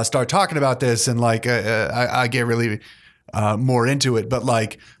start talking about this, and like I get really more into it. But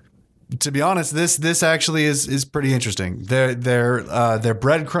like, to be honest, this actually is pretty interesting. Their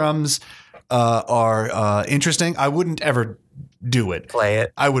breadcrumbs are interesting. I wouldn't ever do it. Play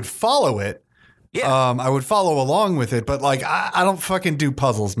it. I would follow it. Yeah. I would follow along with it, but like I don't fucking do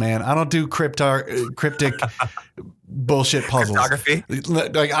puzzles, man. I don't do cryptic bullshit puzzles. Cryptography.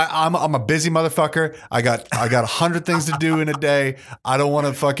 Like I'm a busy motherfucker. I got 100 things to do in a day. I don't want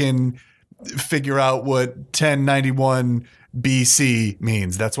to fucking figure out what 1091 BC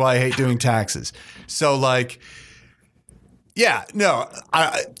means. That's why I hate doing taxes. So like, yeah, no,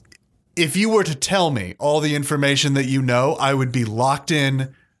 if you were to tell me all the information that you know, I would be locked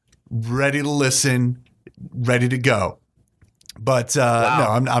in, ready to listen, ready to go. But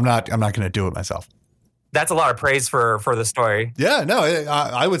wow. No, I'm not going to do it myself. That's a lot of praise for the story. Yeah, no,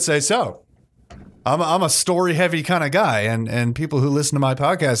 I would say so. I'm a story heavy kind of guy, and people who listen to my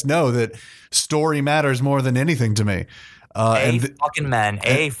podcast know that story matters more than anything to me. Fucking men.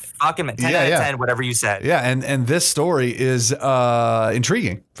 10 out of 10, whatever you said. Yeah, and this story is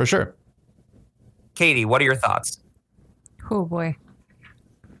intriguing for sure. Katie, what are your thoughts? Oh boy.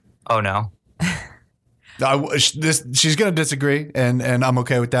 Oh no. She's going to disagree, and I'm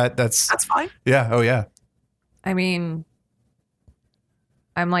okay with that. That's fine. Yeah. Oh yeah. I mean,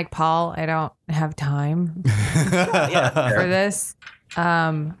 I'm like Paul. I don't have time for this.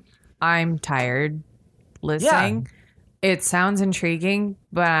 I'm tired listening. Yeah. It sounds intriguing,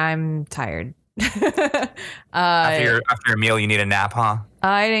 but I'm tired. After your meal, you need a nap, huh?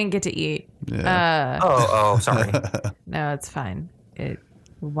 I didn't get to eat. Yeah. Sorry. No, it's fine.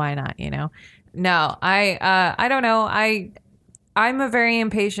 Why not? You know. No, I don't know. I'm a very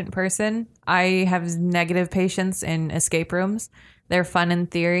impatient person. I have negative patience in escape rooms. They're fun in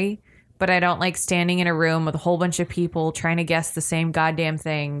theory, but I don't like standing in a room with a whole bunch of people trying to guess the same goddamn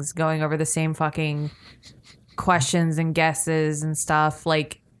things, going over the same fucking questions and guesses and stuff.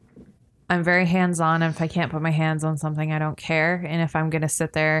 Like, I'm very hands-on. If I can't put my hands on something, I don't care. And if I'm going to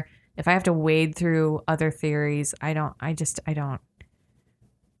sit there, if I have to wade through other theories, I don't. I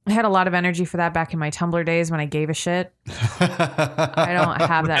had a lot of energy for that back in my Tumblr days when I gave a shit. I don't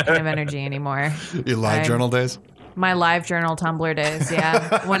have that kind of energy anymore. Your live journal days? My live journal Tumblr days,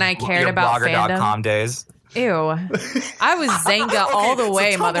 yeah. When I cared about fandom. Blogger.com days. Ew. I was Zanga all the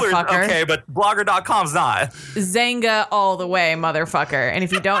way, so motherfucker. Okay, but Blogger.com's not. Zanga all the way, motherfucker. And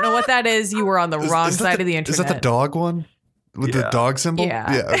if you don't know what that is, you were on the wrong side of the internet. Is that the dog one? With the dog symbol?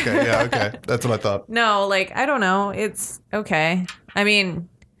 Yeah. Yeah, okay. That's what I thought. No, like, I don't know. It's okay. I mean,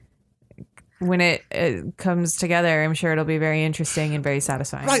 when it comes together, I'm sure it'll be very interesting and very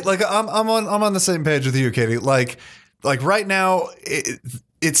satisfying. Right. Like I'm on the same page with you, Katie. Like right now,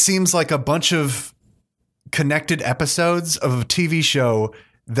 it seems like a bunch of connected episodes of a TV show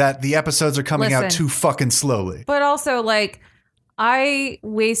that the episodes are coming out too fucking slowly. But also, like, I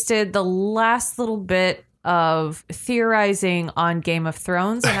wasted the last little bit of theorizing on Game of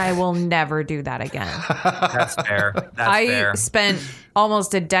Thrones, and I will never do that again. That's fair. I spent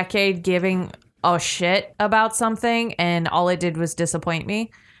almost a decade giving a shit about something, and all it did was disappoint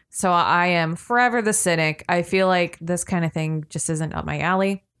me. So I am forever the cynic. I feel like this kind of thing just isn't up my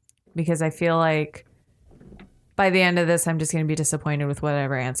alley, because I feel like by the end of this, I'm just going to be disappointed with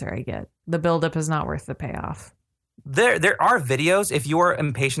whatever answer I get. The buildup is not worth the payoff. There are videos. If you are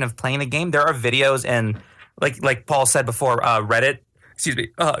impatient of playing the game, there are videos and like Paul said before, Reddit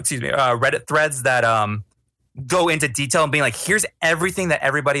threads that go into detail and being like, here's everything that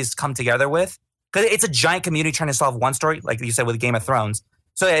everybody's come together with. Because it's a giant community trying to solve one story, like you said with Game of Thrones.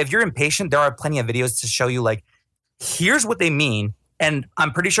 So if you're impatient, there are plenty of videos to show you like, here's what they mean. And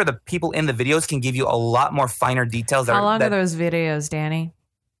I'm pretty sure the people in the videos can give you a lot more finer details. How long are those videos, Danny?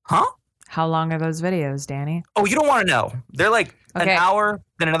 Huh? How long are those videos, Danny? Oh, you don't want to know. They're like an hour,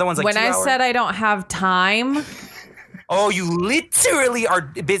 then another one's like 2 hours. When I said I don't have time. Oh, you literally are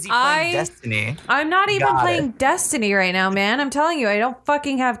busy playing Destiny. I'm not even playing Destiny right now, man. I'm telling you, I don't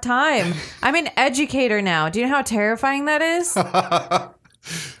fucking have time. I'm an educator now. Do you know how terrifying that is? Not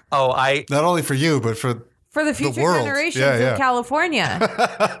only for you, but for the future generations of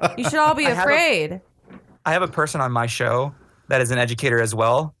California. You should all be afraid. I have a person on my show that is an educator as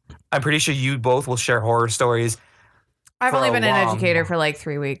well. I'm pretty sure you both will share horror stories. I've only been an educator for like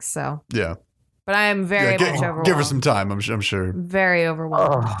 3 weeks, so. Yeah. But I am very much overwhelmed. Give her some time, I'm sure. Very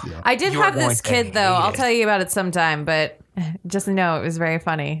overwhelmed. I did have this kid, though. I'll tell you about it sometime, but just know it was very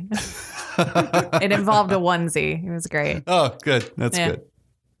funny. It involved a onesie. It was great. Oh, good. That's good.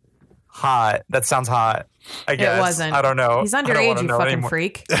 Hot. That sounds hot. I guess. It wasn't. I don't know. He's underage, you fucking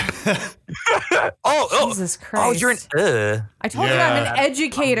freak. Jesus Christ. Oh, you're an I told you I'm an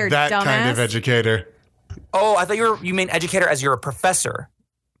educator, that dumbass. Kind of educator. Oh, I thought you mean educator as you're a professor.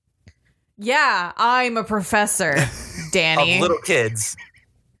 Yeah, I'm a professor, Danny. Of little kids.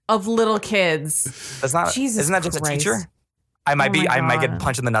 Of little kids. That's not. Jesus isn't that just Christ. a teacher? I might get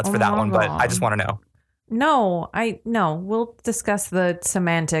punched in the nuts for that one, but I just want to know. No, we'll discuss the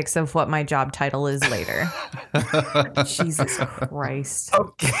semantics of what my job title is later. Jesus Christ.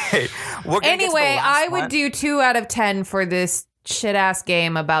 Okay. Anyway, I would do 2 out of 10 for this shit ass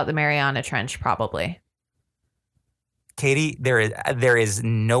game about the Mariana Trench, probably. Katie, there is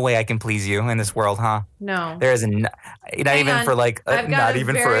no way I can please you in this world, huh? No. There is not even for like for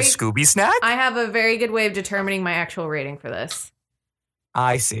a Scooby snack. I have a very good way of determining my actual rating for this.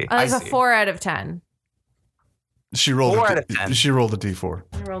 I see. It's a 4 out of 10. She rolled 4 out of 10. She rolled a D4.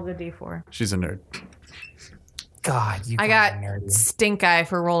 I rolled a D4. She's a nerd. God, I got stink eye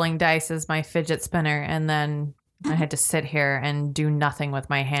for rolling dice as my fidget spinner, and then I had to sit here and do nothing with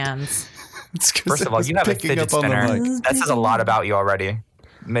my hands. First of all, you have a fidget spinner. That says a lot about you already,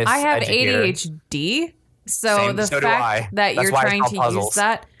 Miss I have Educator. ADHD, so the fact that you're trying to use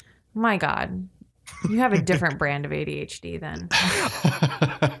that, my God. You have a different brand of ADHD then.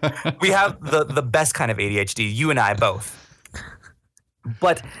 We have the best kind of ADHD, you and I both.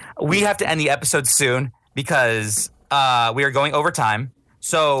 But we have to end the episode soon because we are going over time.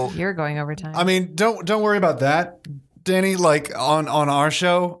 So you're going over time. I mean, don't worry about that, Danny. Like on our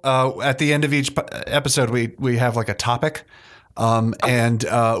show, at the end of each episode, we have like a topic. And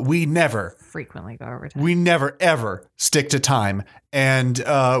we never frequently go over time. We never ever stick to time, and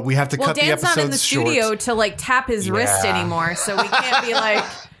we have to cut the episodes short. Dan's not in the studio to like tap his wrist anymore, so we can't be like,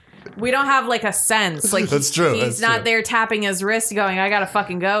 we don't have like a sense. Like that's true. He's not there tapping his wrist, going, "I gotta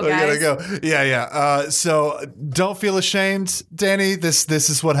fucking go, guys." I gotta go. Yeah. So don't feel ashamed, Danny. This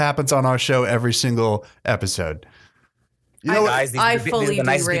is what happens on our show every single episode. You know, guys, these are the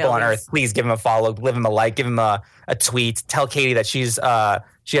nicest people on earth. Please give him a follow, give him a like, give him a tweet. Tell Katie that she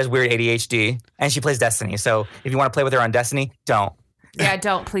has weird ADHD and she plays Destiny. So if you want to play with her on Destiny, don't. Yeah,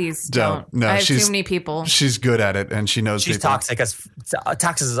 please don't. No, I have too many people. She's good at it and she knows she's people. Toxic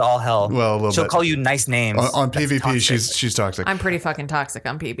as all hell. Well, a little She'll bit. call you nice names. On PvP, she's toxic. I'm pretty fucking toxic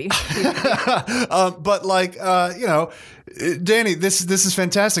on PvP. But like, Danny, this is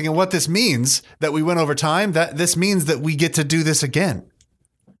fantastic. And what this means that we went over time, that this means that we get to do this again.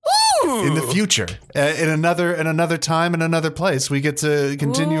 Ooh. In the future, in another time, in another place, we get to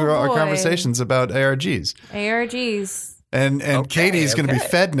continue our conversations about ARGs. And Katie's going to be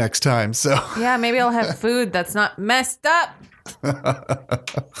fed next time. So yeah, maybe I'll have food that's not messed up.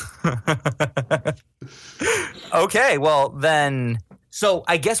 Okay, well then, so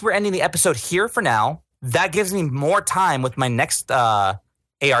I guess we're ending the episode here for now. That gives me more time with my next ARG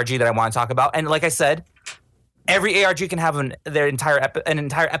that I want to talk about. And like I said, every ARG can have an entire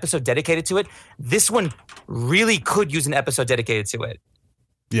episode dedicated to it. This one really could use an episode dedicated to it.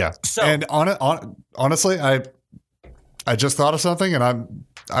 Yeah. So, and honestly, I just thought of something, and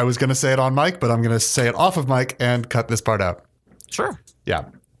I was going to say it on mic, but I'm going to say it off of mic and cut this part out. Sure. Yeah.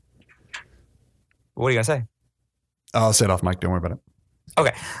 What are you going to say? I'll say it off mic. Don't worry about it.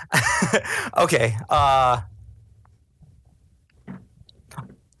 Okay. Okay.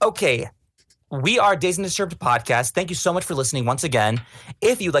 Okay. We are Dazed and Disturbed Podcast. Thank you so much for listening once again.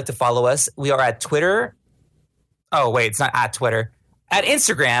 If you'd like to follow us, we are at Twitter. Oh, wait, it's not at Twitter. At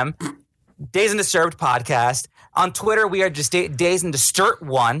Instagram, Dazed and Disturbed Podcast. On Twitter, we are just Dazed and Disturbed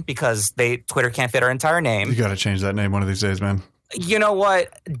 1 because Twitter can't fit our entire name. You got to change that name one of these days, man. You know what?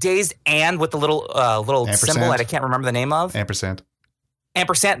 Dazed and with the little symbol that I can't remember the name of. Ampersand.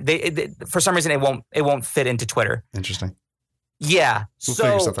 For some reason, it won't fit into Twitter. Interesting. Yeah. We'll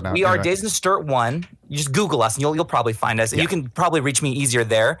figure something out. We are Dazed and Disturbed 1. You just Google us and you'll probably find us. And you can probably reach me easier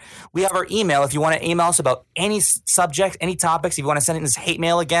there. We have our email. If you want to email us about any subject, any topics, if you want to send in this hate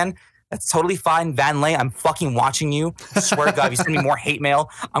mail again, that's totally fine. Van Lay, I'm fucking watching you. I swear to God, if you send me more hate mail,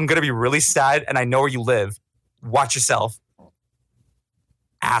 I'm going to be really sad and I know where you live. Watch yourself.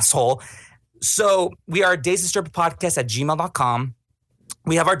 Asshole. So we are Dazed and Disturbed Podcast at gmail.com.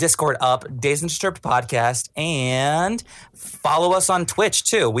 We have our Discord up, Dazed and Disturbed Podcast, and follow us on Twitch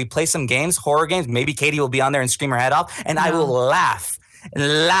too. We play some games, horror games. Maybe Katie will be on there and scream her head off, and I will laugh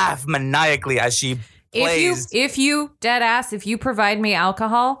maniacally as she plays. If you dead ass, if you provide me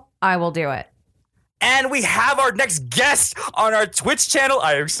alcohol, I will do it. And we have our next guest on our Twitch channel.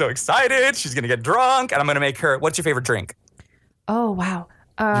 I am so excited. She's gonna get drunk, and I'm gonna make her. What's your favorite drink? Oh wow!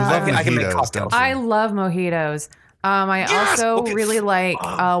 I can make cocktails. I love mojitos. I also really like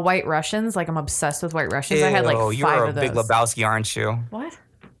White Russians. Like I'm obsessed with White Russians. Ew, I had like 5 of those. You're a Big Lebowski, aren't you? What?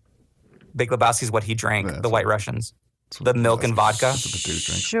 Big Lebowski's what he drank. The White Russians, the milk and vodka.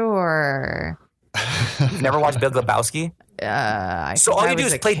 Sure. You've never watched Big Lebowski? So all you do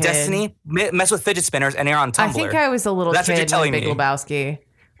is play Destiny, mess with fidget spinners, and you're on Tumblr. I think I was a little That's kid what you're telling in Big me. Lebowski.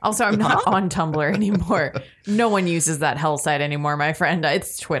 Also, I'm not on Tumblr anymore. No one uses that hell site anymore, my friend.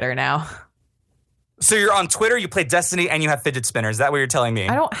 It's Twitter now. So you're on Twitter, you play Destiny, and you have fidget spinners. Is that what you're telling me?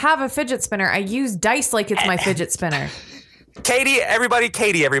 I don't have a fidget spinner. I use dice like it's my fidget spinner. Katie, everybody.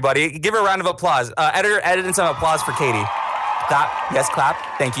 Give her a round of applause. Editor, edit in some applause for Katie. Clap. Yes, clap.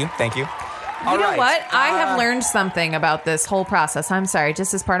 Thank you. You know what? I have learned something about this whole process. I'm sorry,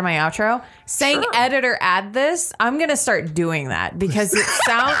 just as part of my outro. Saying editor add this, I'm going to start doing that because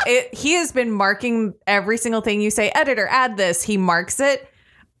he has been marking every single thing you say, editor add this. He marks it.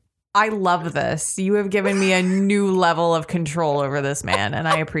 I love this. You have given me a new level of control over this man, and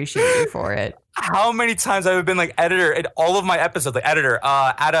I appreciate you for it. How many times I've been like editor in all of my episodes, like editor,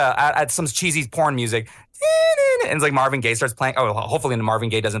 add some cheesy porn music. And it's like Marvin Gaye starts playing. Oh, hopefully Marvin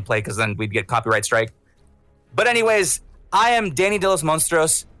Gaye doesn't play because then we'd get copyright strike. But anyways, I am Danny de los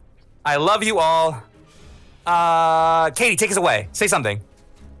Monstros. I love you all. Katie, take us away. Say something.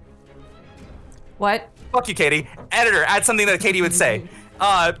 What? Fuck you, Katie. Editor, add something that Katie would say.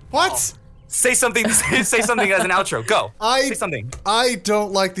 What? Say something. Say something as an outro. Go. Say something. I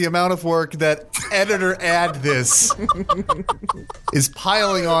don't like the amount of work that editor add this is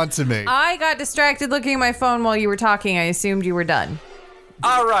piling on to me. I got distracted looking at my phone while you were talking. I assumed you were done.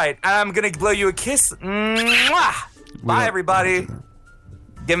 All right. I'm going to blow you a kiss. Mwah! Bye, everybody.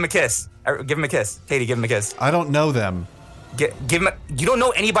 Give him a kiss. Give him a kiss. Katie, give him a kiss. I don't know them. Give him you don't know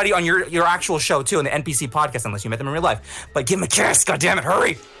anybody on your actual show, too, in the NPC podcast, unless you met them in real life. But give him a kiss. God damn it.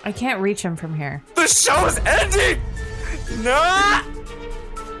 Hurry. I can't reach him from here. The show is ending. No.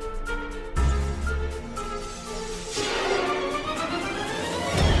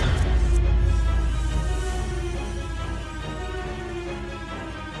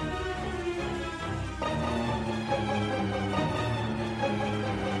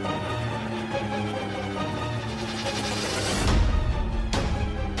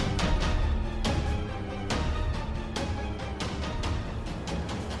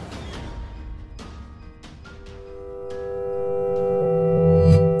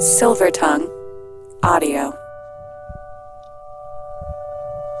 Silver Tongue Audio.